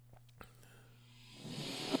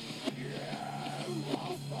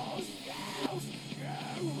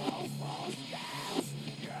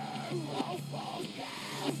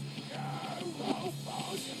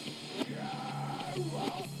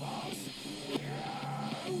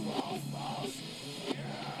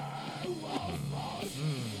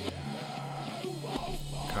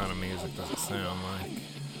 What kind of music does it sound like?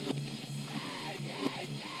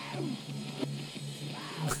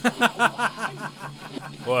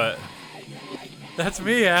 What? That's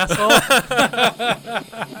me, asshole.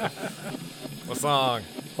 What song?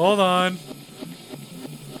 Hold on.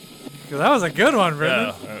 'Cause that was a good one,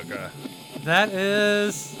 Brendan. Yeah, okay. That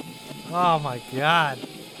is... Oh, my God.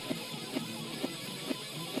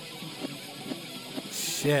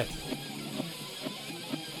 Shit.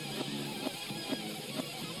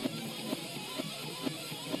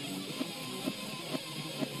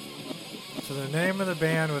 So the name of the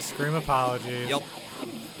band was Scream Apologies. Yep.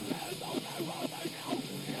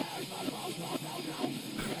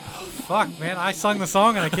 Fuck, man. I sung the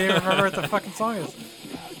song and I can't even remember what the fucking song is.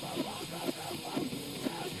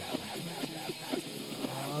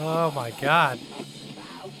 Oh, my God.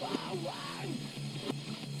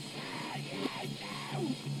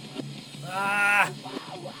 Ah!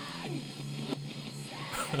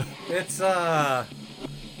 It's,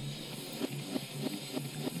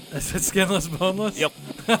 Is it Skinless Boneless? Yep.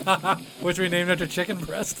 Which we named after chicken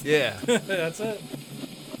breast? Yeah. That's it.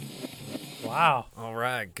 Wow. All All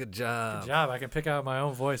right, good job. Good job. I can pick out my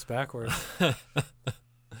own voice backwards.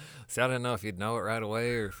 See, I didn't know if you'd know it right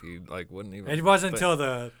away or if you like wouldn't even. It wasn't think- until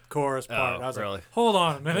the chorus part. Oh, I was really? like, hold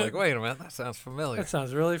on a You're minute. like, wait a minute, that sounds familiar. That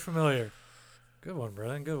sounds really familiar. Good one,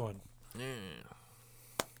 Brennan. Good one. Yeah.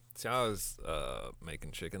 See, I was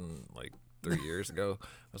making chicken like 3 years ago. I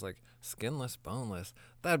was like, skinless, boneless.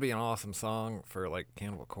 That'd be an awesome song for like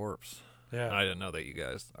Cannibal Corpse. Yeah. I didn't know that you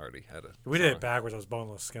guys already had a. We did it song. backwards. It was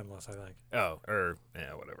boneless, skinless, I think. Oh, or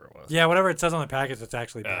yeah, whatever it was. Yeah, whatever it says on the package, it's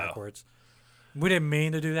actually Oh. backwards. We didn't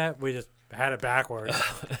mean to do that. We just had it backwards.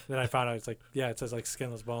 Then I found out it's like, yeah, it says like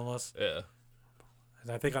skinless, boneless. Yeah.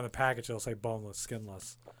 And I think on the package it'll say boneless,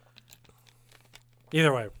 skinless.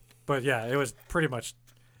 Either way. But yeah, it was pretty much,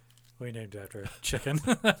 we named it after chicken.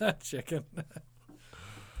 Chicken.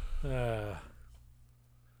 Had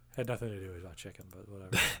nothing to do with about chicken, but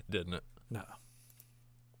whatever. Didn't it? No.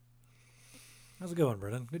 How's it going,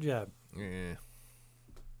 Brennan? Good job. Yeah.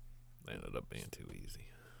 Ended up being too easy.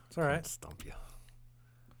 It's all right. Couldn't stump you.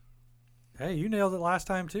 Hey, you nailed it last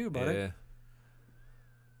time too, buddy. Yeah.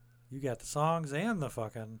 You got the songs and the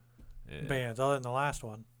fucking Yeah. bands, other than the last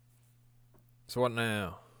one. So what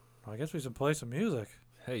now? Well, I guess we should play some music.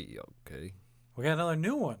 Hey, okay. We got another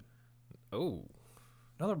new one. Oh,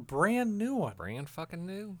 Another brand new one. brand fucking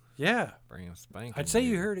new? Yeah. Brand spanking I'd say new.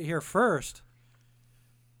 you heard it here first.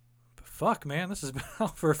 But fuck, man, this has been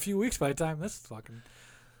out for a few weeks by the time this fucking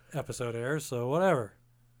episode airs, so whatever.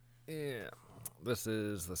 Yeah. This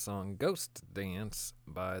is the song Ghost Dance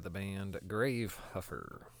by the band Grave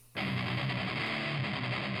Huffer.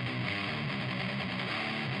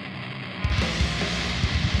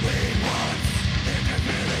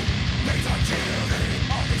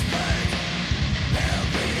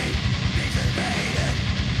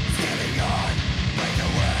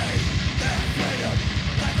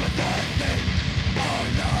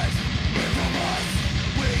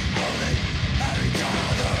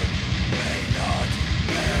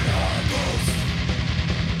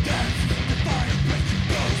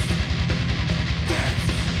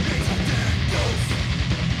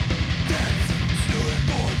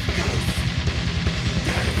 Ghost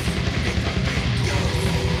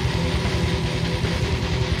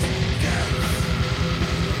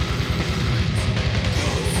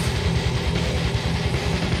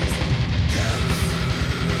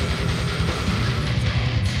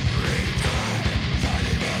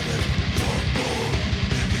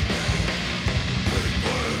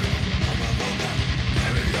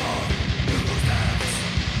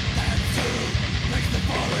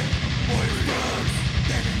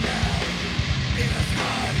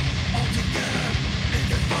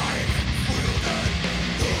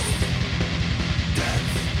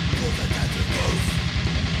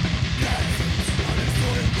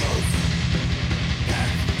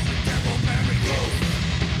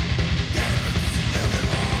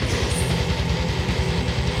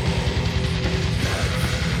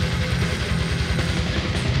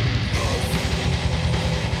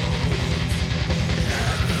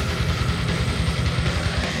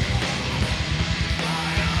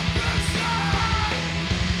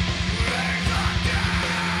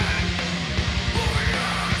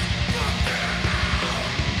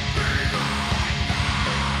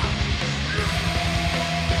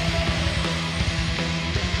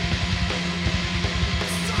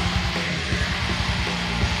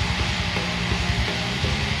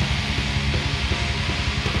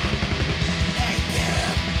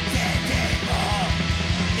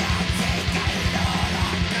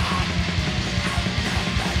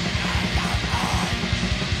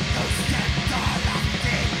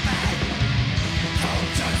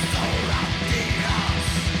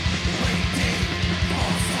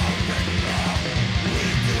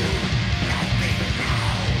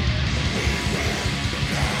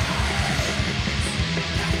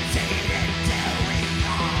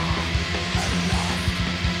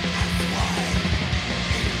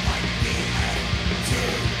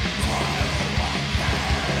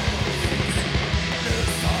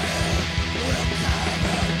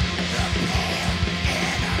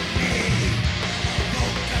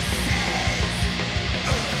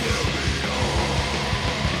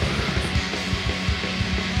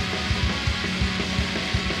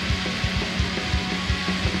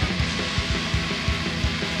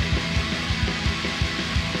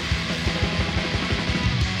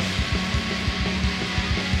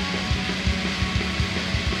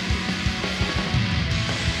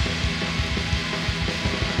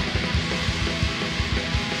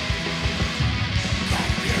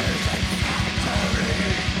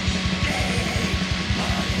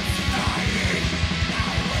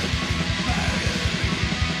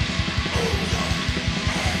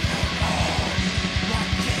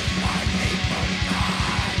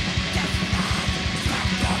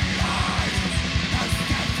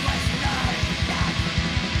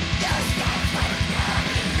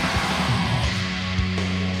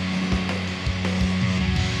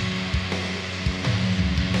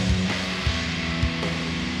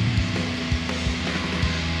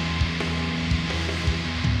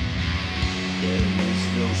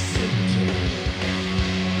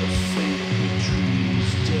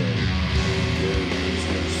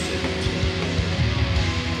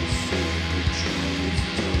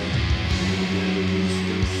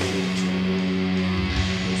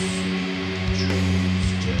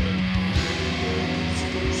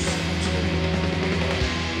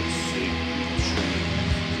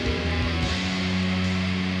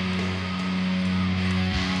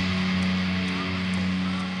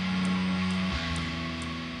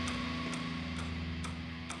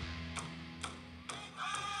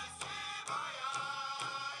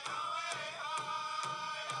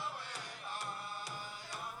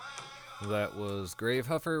That was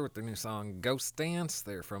Gravehuffer with their new song Ghost Dance.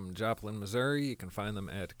 They're from Joplin, Missouri. You can find them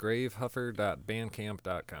at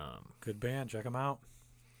gravehuffer.bandcamp.com. Good band. Check them out.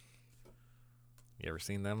 You ever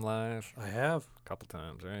seen them live? I have. A couple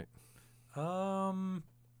times, right?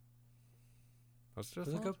 Was it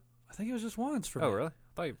just once? I think it was just once for me. Oh, really? I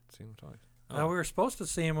thought you'd seen them twice. Oh. We were supposed to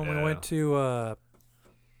see him when we Yeah. went to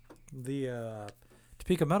the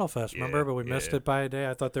Topeka Metal Fest, remember? Yeah, But we missed yeah. it by a day.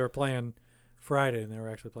 I thought they were playing Friday, and they were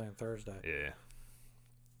actually playing Thursday. Yeah.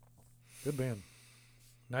 Good band.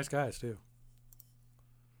 Nice guys, too.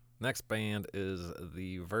 Next band is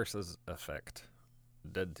the Versus Effect.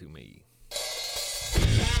 Dead to Me.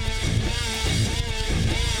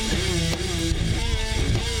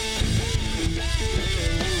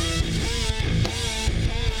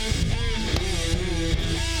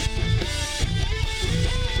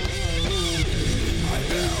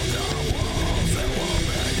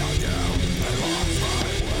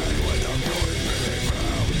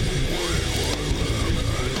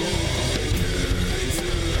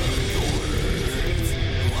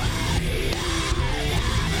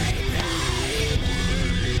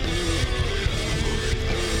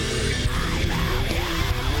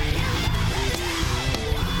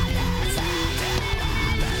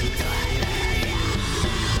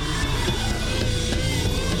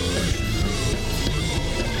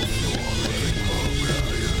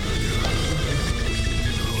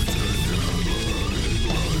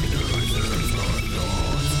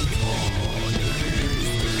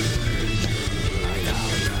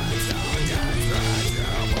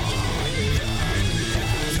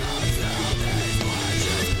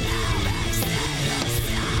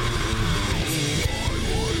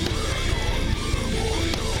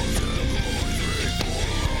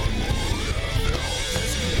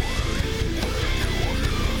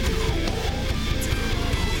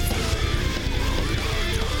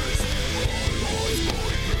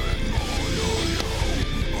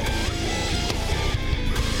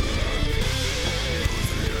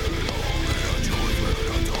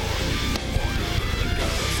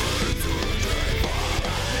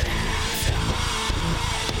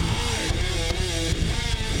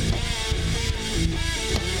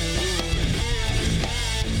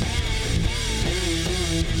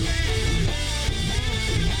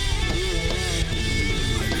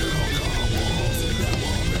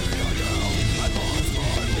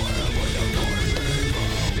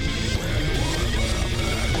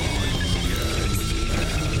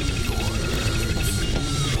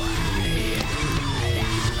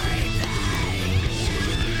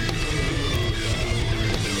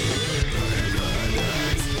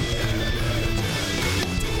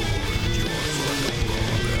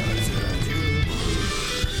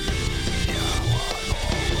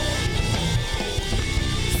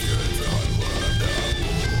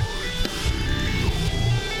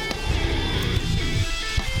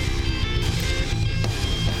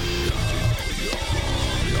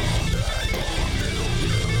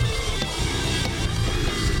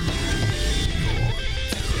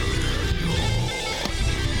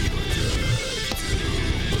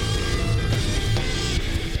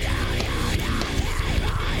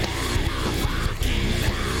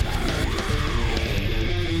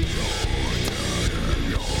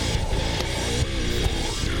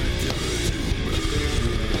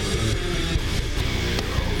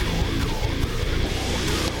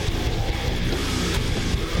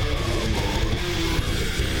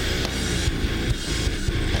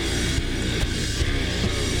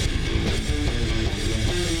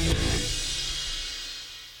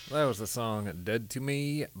 That was the song Dead to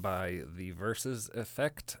Me by the Versus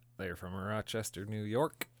Effect. They're from Rochester, New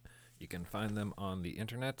York. You can find them on the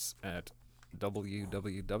internets at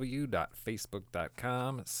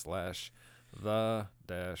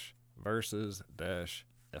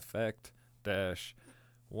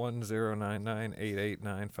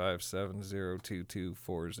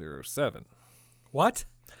What?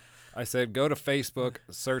 I said go to Facebook,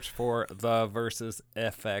 search for The Versus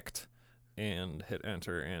Effect, and hit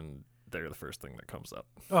enter, and they're the first thing that comes up.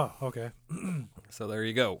 Oh, okay. So there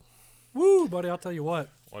you go. Woo, buddy, I'll tell you what.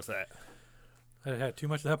 What's that? I had too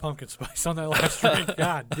much of that pumpkin spice on that last drink.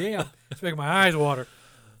 God damn. It's making my eyes water.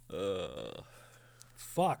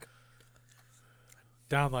 Fuck.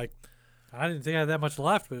 Down like, I didn't think I had that much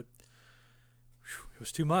left, but it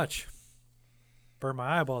was too much. Burned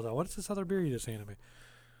my eyeballs out. What's this other beer you just handed me?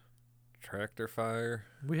 Tractor Fire.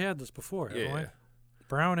 We had this before, haven't we? Yeah.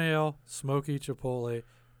 Brown ale, smoky chipotle,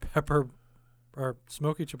 pepper, or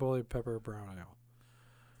smoky chipotle, pepper, brown ale.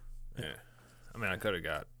 Yeah. I mean, I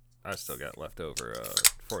still got leftover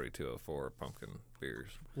 4204 pumpkin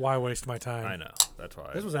beers. Why waste my time? I know. That's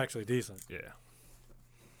why. This was actually decent. Yeah.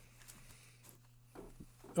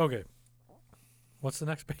 Okay. What's the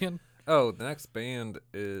next band? Oh, the next band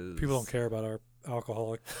is... People don't care about our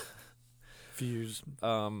alcoholic views.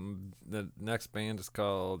 The next band is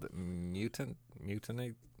called Mutanti.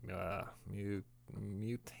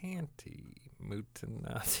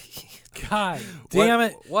 God damn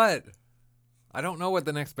it. What? I don't know what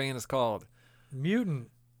the next band is called. Mutant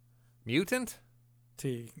Mutant?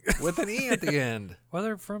 T. With an E at the end. Well,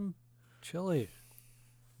 they're from Chile.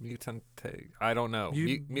 Mutante. I don't know.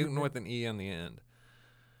 Mutant with an E on the end.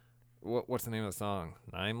 What's the name of the song?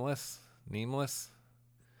 Nameless?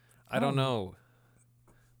 I don't know.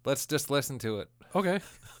 Let's just listen to it. Okay.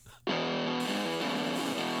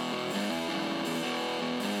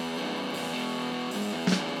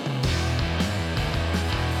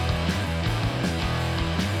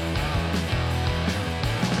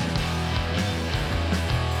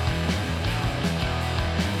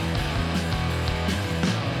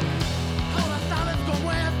 Ahora sabes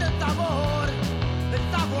cómo es el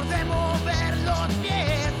sabor de mover los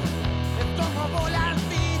pies, es como volar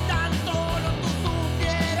si tan solo tú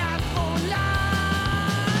supieras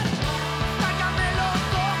volar. Sácame los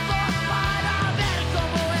ojos para ver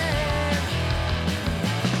cómo es,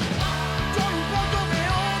 con un poco de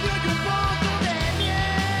odio y un poco de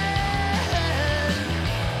miel.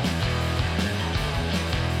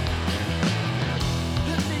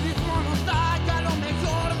 El cinismo no saca lo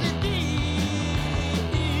mejor de ti.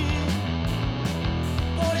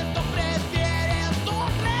 Por esto prefieres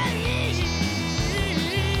sonreír.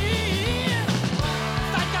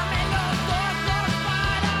 Sácame los ojos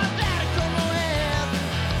para ver cómo es,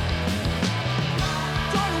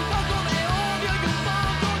 con un poco de odio y un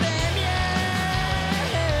poco de miel.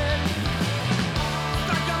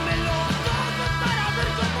 Sácame los ojos para ver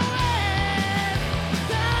cómo es,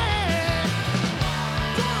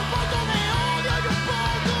 con un poco de odio y un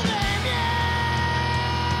poco de miel.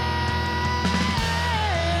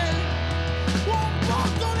 Un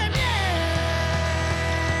poco de miel.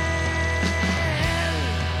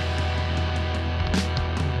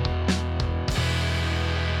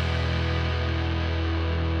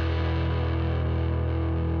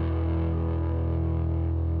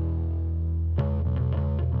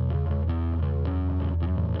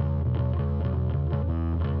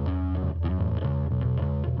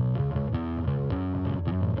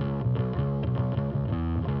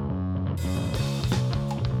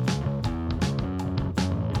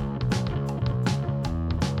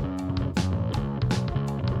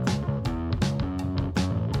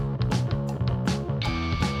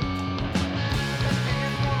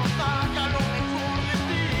 Saca lo mejor de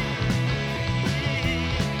ti.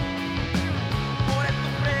 Por eso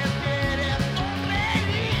prefieres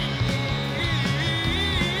sonreír.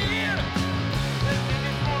 El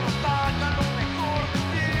cinismo no saca lo mejor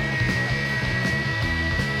de ti.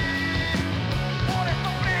 Por eso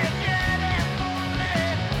prefieres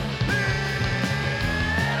sonreír.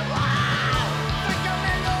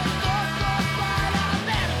 Sácame los ojos para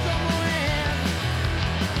ver cómo es,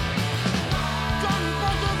 con un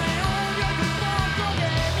poco de odio y un poco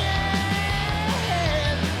de miel.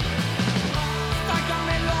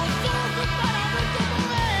 Sácame los ojos para ver cómo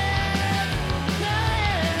es,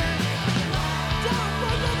 con un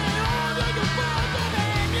poco de odio y un poco de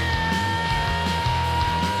miel.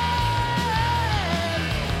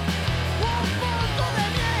 Un poco de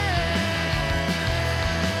miel.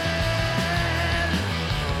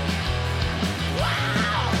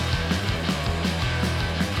 ¡Wow!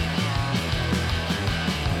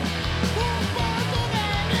 Un poco de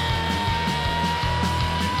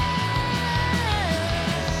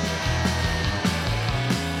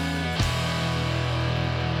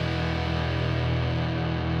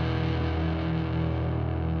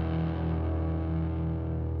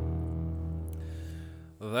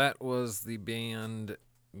That was the band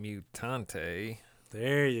Mutante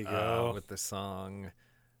There you go. with the song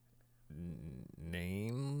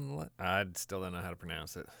Name. I still don't know how to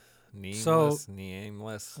pronounce it.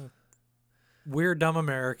 Nameless. We're dumb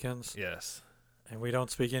Americans, Yes. and we don't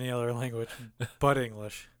speak any other language but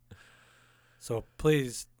English. So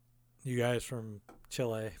please, you guys from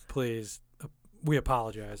Chile, please, we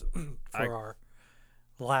apologize for our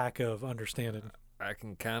lack of understanding. I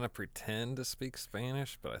can kind of pretend to speak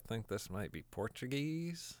Spanish, but I think this might be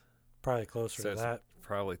Portuguese. Probably closer So to it's that.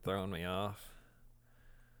 probably throwing me off.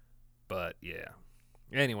 But yeah.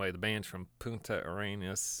 Anyway, the band's from Punta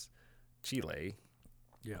Arenas, Chile.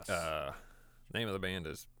 Yes. Name of the band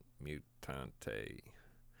is Mutante.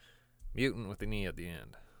 Mutant with an E at the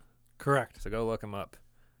end. Correct. So go look them up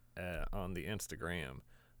on the Instagram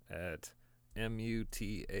at MUTANTE.rock.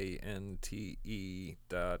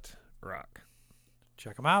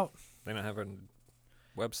 Check them out. They don't have a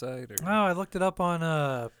website? Or? No, I looked it up on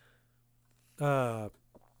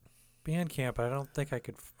Bandcamp. I don't think I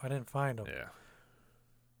didn't find them. Yeah.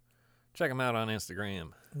 Check them out on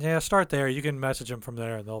Instagram. Yeah, start there. You can message them from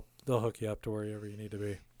there, and they'll hook you up to wherever you need to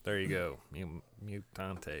be. There you go.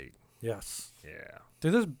 Mutante. Yes. Yeah.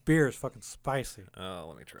 Dude, this beer is fucking spicy. Oh,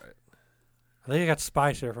 let me try it. I think it got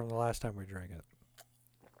spicier from the last time we drank it.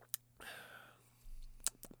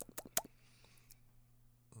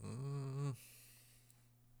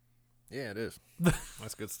 Yeah, it is.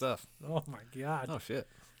 That's good stuff. Oh my god. Oh, shit.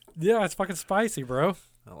 Yeah, it's fucking spicy, bro.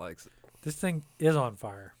 I likes it. This thing is on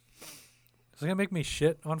fire. Is it gonna make me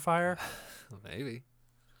shit on fire? Maybe.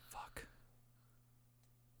 Fuck.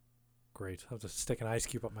 Great. I'll just stick an ice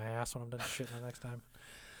cube up my ass when I'm done shitting the next time.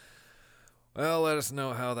 Well, let us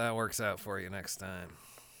know how that works out for you next time.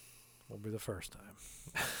 Won't be the first time.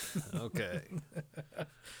 Okay.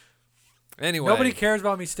 Anyway. Nobody cares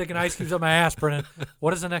about me sticking ice cubes up my ass, Brennan.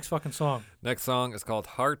 What is the next fucking song? Next song is called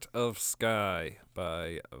Heart of Sky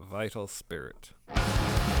by Vital Spirit.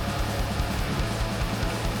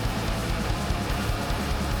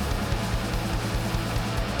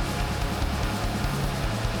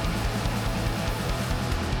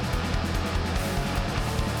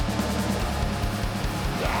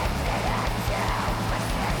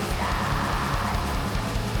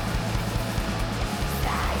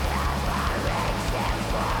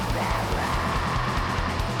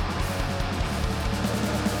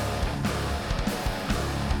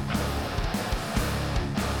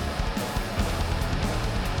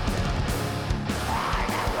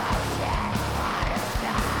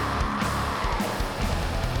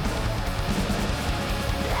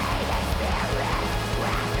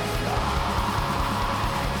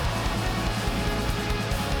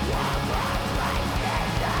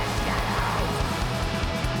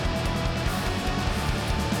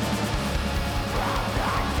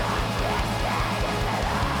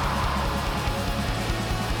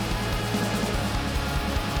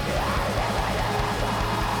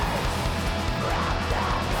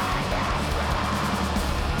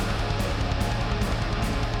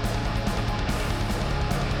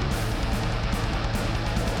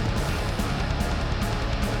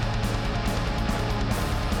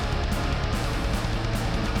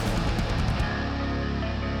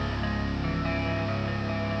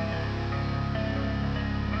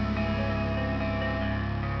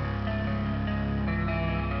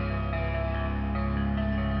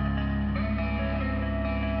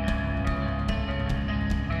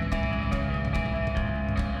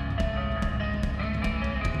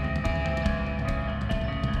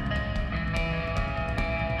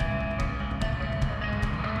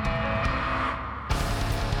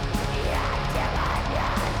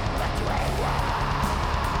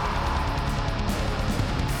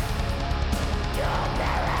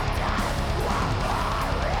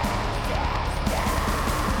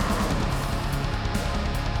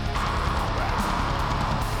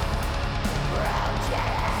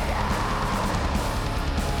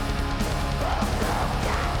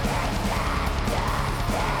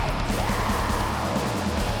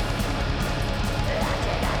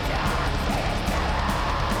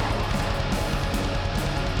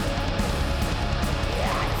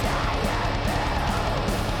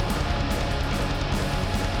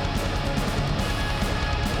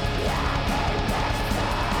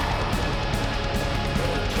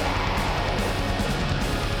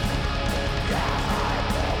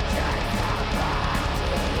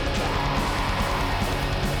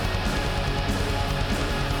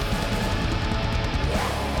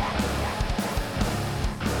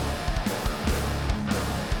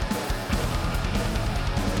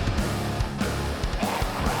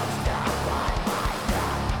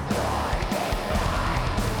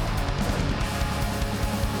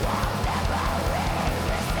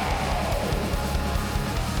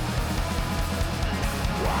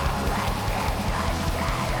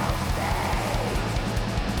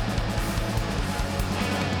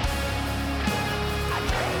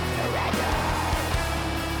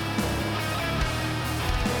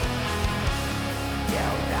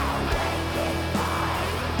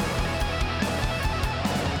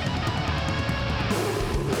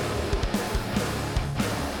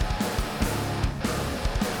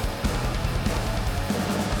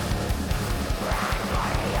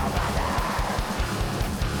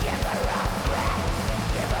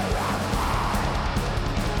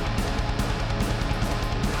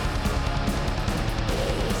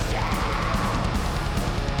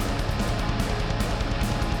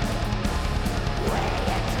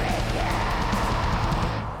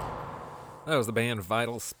 That was the band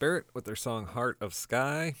Vital Spirit with their song Heart of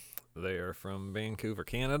Sky. They are from Vancouver,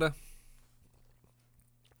 Canada.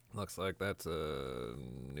 Looks like that's a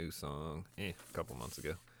new song. A couple months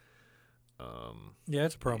ago. Yeah,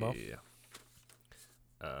 it's a promo. Yeah.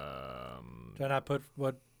 Did I not put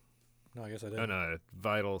what? No, I guess I did. Oh, no.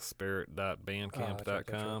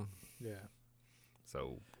 Vitalspirit.bandcamp.com. Yeah.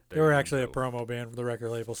 So They were there you actually a go. promo band from the record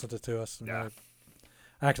label, sent it to us. And Yeah.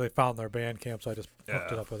 I actually found their Bandcamp, so I just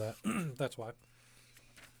hooked it Yeah. up with that. That's why.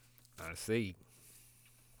 I see.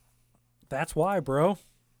 That's why, bro.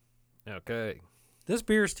 Okay. This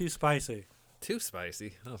beer's too spicy. Too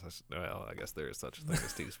spicy. Oh, well, I guess there is such a thing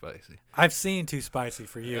as too spicy. I've seen too spicy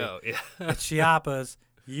for you. Oh, yeah. At Chiapas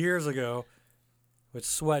years ago, with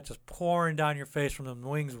sweat just pouring down your face from the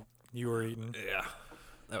wings you were eating. Yeah.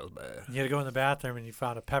 That was bad. You had to go in the bathroom and you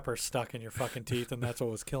found a pepper stuck in your fucking teeth, and that's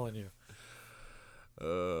what was killing you.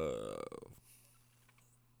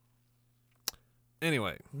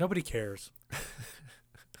 Anyway, Nobody cares.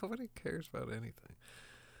 nobody cares about anything.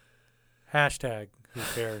 Hashtag who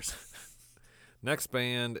cares. Next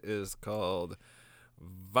band is called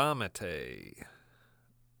Vomite.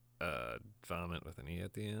 Vomit with an E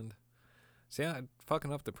at the end. See, I'm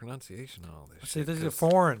fucking up the pronunciation of all this See, shit. this is 'cause-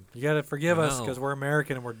 foreign. You got to forgive us No. because we're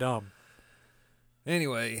American and we're dumb.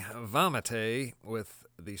 Anyway, Vomite with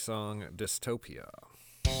the song Dystopia.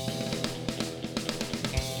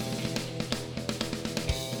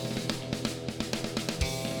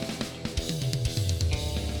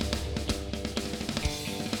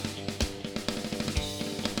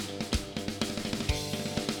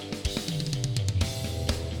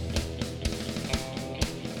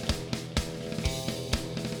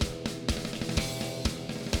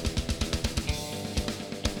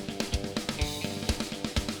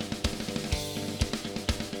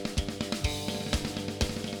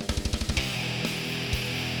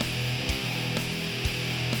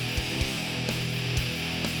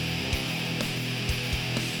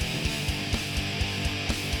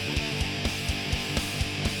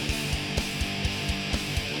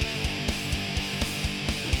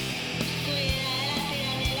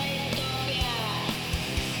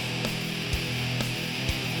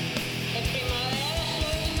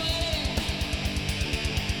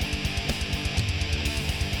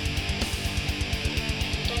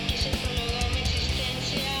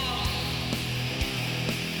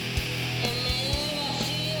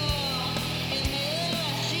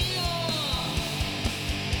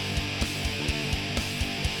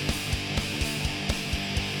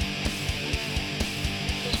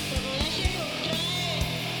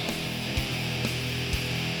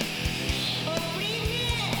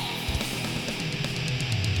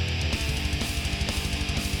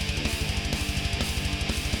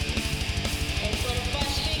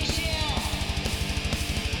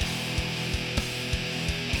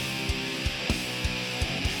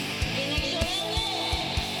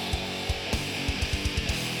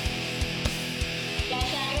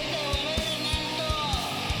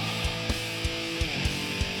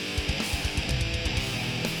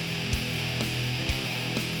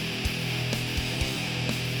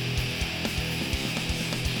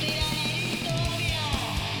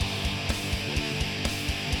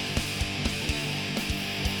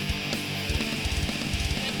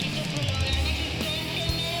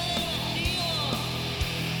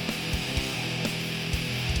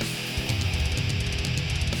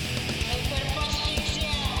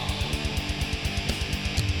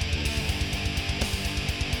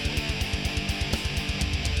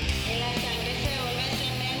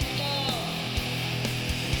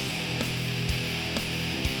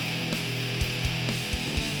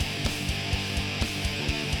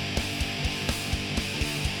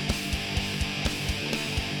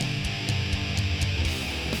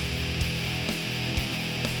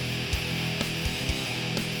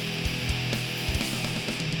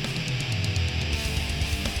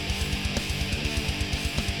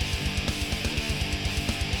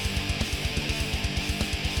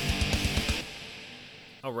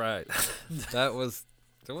 All right. That was.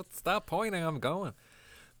 Stop pointing. I'm going.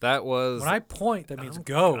 That was. When I point, that means I'm-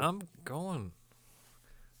 go. I'm going.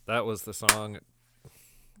 That was the song.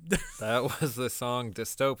 That was the song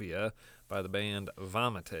Dystopia by the band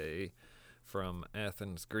Vomite from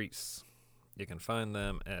Athens, Greece. You can find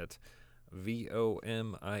them at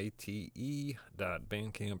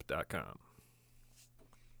vomite.bandcamp.com.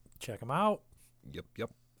 Check them out. Yep.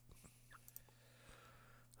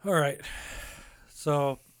 All right.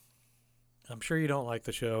 So, I'm sure you don't like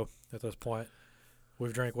the show at this point.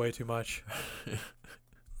 We've drank way too much.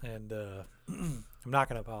 And I'm not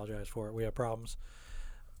going to apologize for it. We have problems.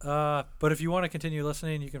 But if you want to continue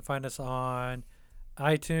listening, you can find us on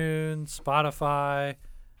iTunes, Spotify,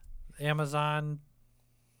 Amazon,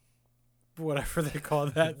 whatever they call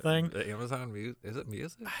that thing. The Amazon Music? Is it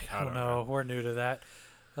music? I don't know. We're new to that.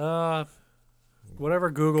 Whatever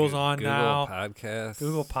Google's on Google now. Podcasts.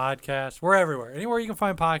 Google Podcasts. We're everywhere. Anywhere you can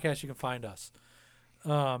find podcasts, you can find us.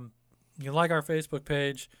 You can like our Facebook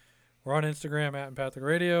page. We're on Instagram at Empathic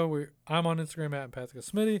Radio. I'm on Instagram at Empathic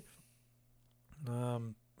Smitty.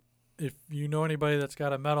 If you know anybody that's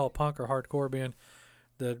got a metal, punk, or hardcore band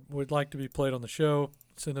that would like to be played on the show,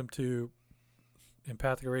 send them to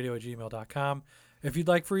empathicradio@gmail.com. If you'd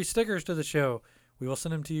like free stickers to the show, we will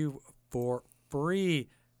send them to you for free.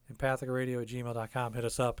 empathicradio@gmail.com. Hit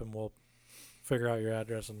us up and we'll figure out your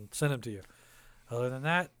address and send them to you. Other than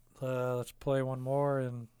that, let's play one more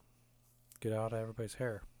and get out of everybody's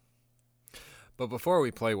hair. But before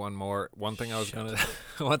we play one more, one thing I was gonna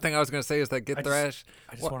say is that Get Thrash.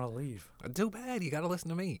 I just want to leave. Too bad. You got to listen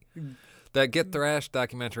to me. That Get Thrash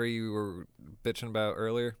documentary you were bitching about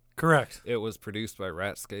earlier. Correct. It was produced by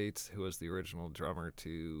Rat Skates, who was the original drummer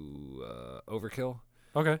to Overkill.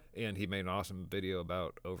 Okay. And he made an awesome video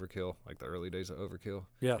about Overkill, like the early days of Overkill.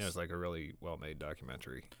 Yes. And it was like a really well-made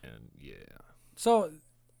documentary. And yeah. So,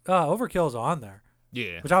 Overkill's on there.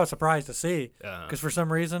 Yeah. Which I was surprised to see. Because for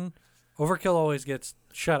some reason, Overkill always gets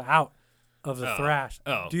shut out of the thrash.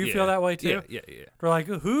 Oh, do you feel that way too? Yeah. We're like,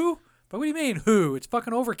 who? But what do you mean, who? It's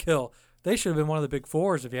fucking Overkill. They should have been one of the big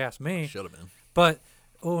fours if you ask me. Should have been. But,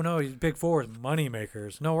 oh no, these big fours, money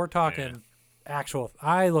makers. No, we're talking actual.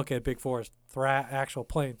 I look at big fours, actual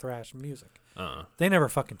plain thrash music. They never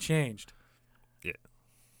fucking changed. Yeah.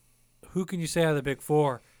 Who can you say out of the big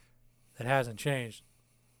four that hasn't changed?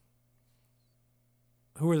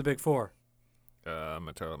 Who are the big four?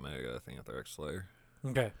 Metallica, Megadeth, Anthrax, Slayer.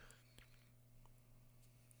 Okay.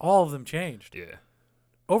 All of them changed. Yeah.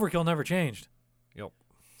 Overkill never changed. Yep.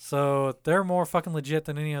 So they're more fucking legit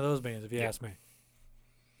than any of those bands, if you ask me.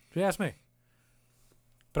 If you ask me.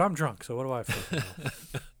 But I'm drunk, so what do I fucking know?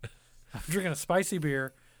 I'm drinking a spicy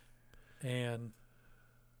beer, and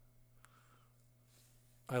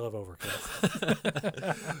I love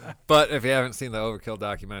Overkill. But if you haven't seen the Overkill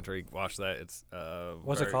documentary, watch that. It's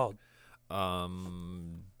What's it called? I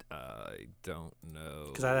don't know.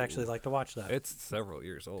 Because I'd actually like to watch that. It's several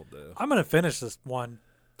years old though. I'm gonna finish this one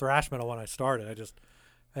thrash metal when I started. I just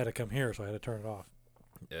had to come here, so I had to turn it off.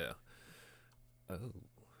 Yeah. Oh.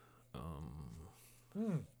 I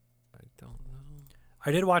don't know.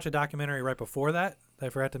 I did watch a documentary right before that I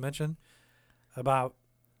forgot to mention about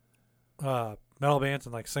metal bands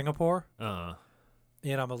in like Singapore. And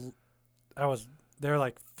I was there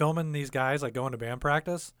like filming these guys like going to band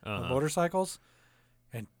practice on motorcycles,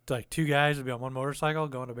 and like two guys would be on one motorcycle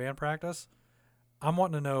going to band practice. I'm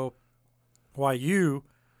wanting to know why you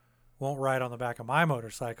won't ride on the back of my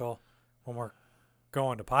motorcycle when we're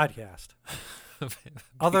going to podcast.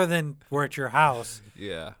 Other than we're at your house.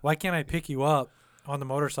 Yeah. Why can't I pick you up on the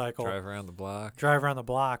motorcycle? Drive around the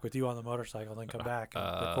block with you on the motorcycle, then come back and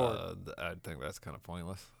record. I think that's kind of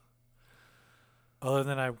pointless. Other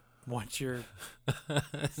than I want your...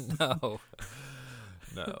 No.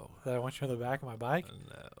 That I want you on the back of my bike?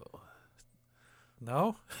 No.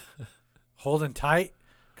 No? Holding tight?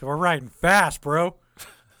 Because we're riding fast, bro.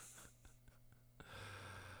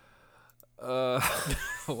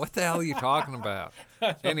 What the hell are you talking about?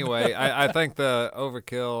 Anyway, I think the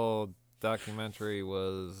Overkill documentary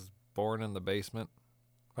was Born in the Basement.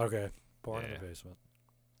 Okay. Born in the Basement.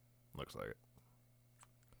 Looks like it.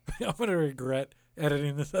 I'm going to regret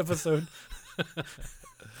editing this episode.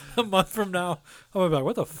 A month from now, I'm going to be like,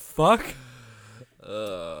 what the fuck?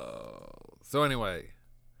 So anyway,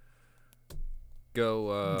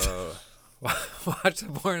 go watch the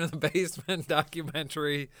Born in the Basement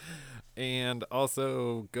documentary. And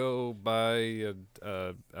also go buy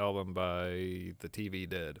a album by the TV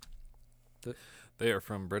Dead. They are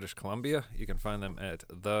from British Columbia. You can find them at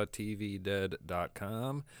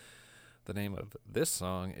thetvdead.com. The name of this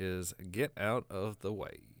song is Get Out of the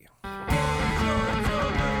Way. Just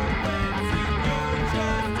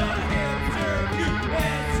a hipster, you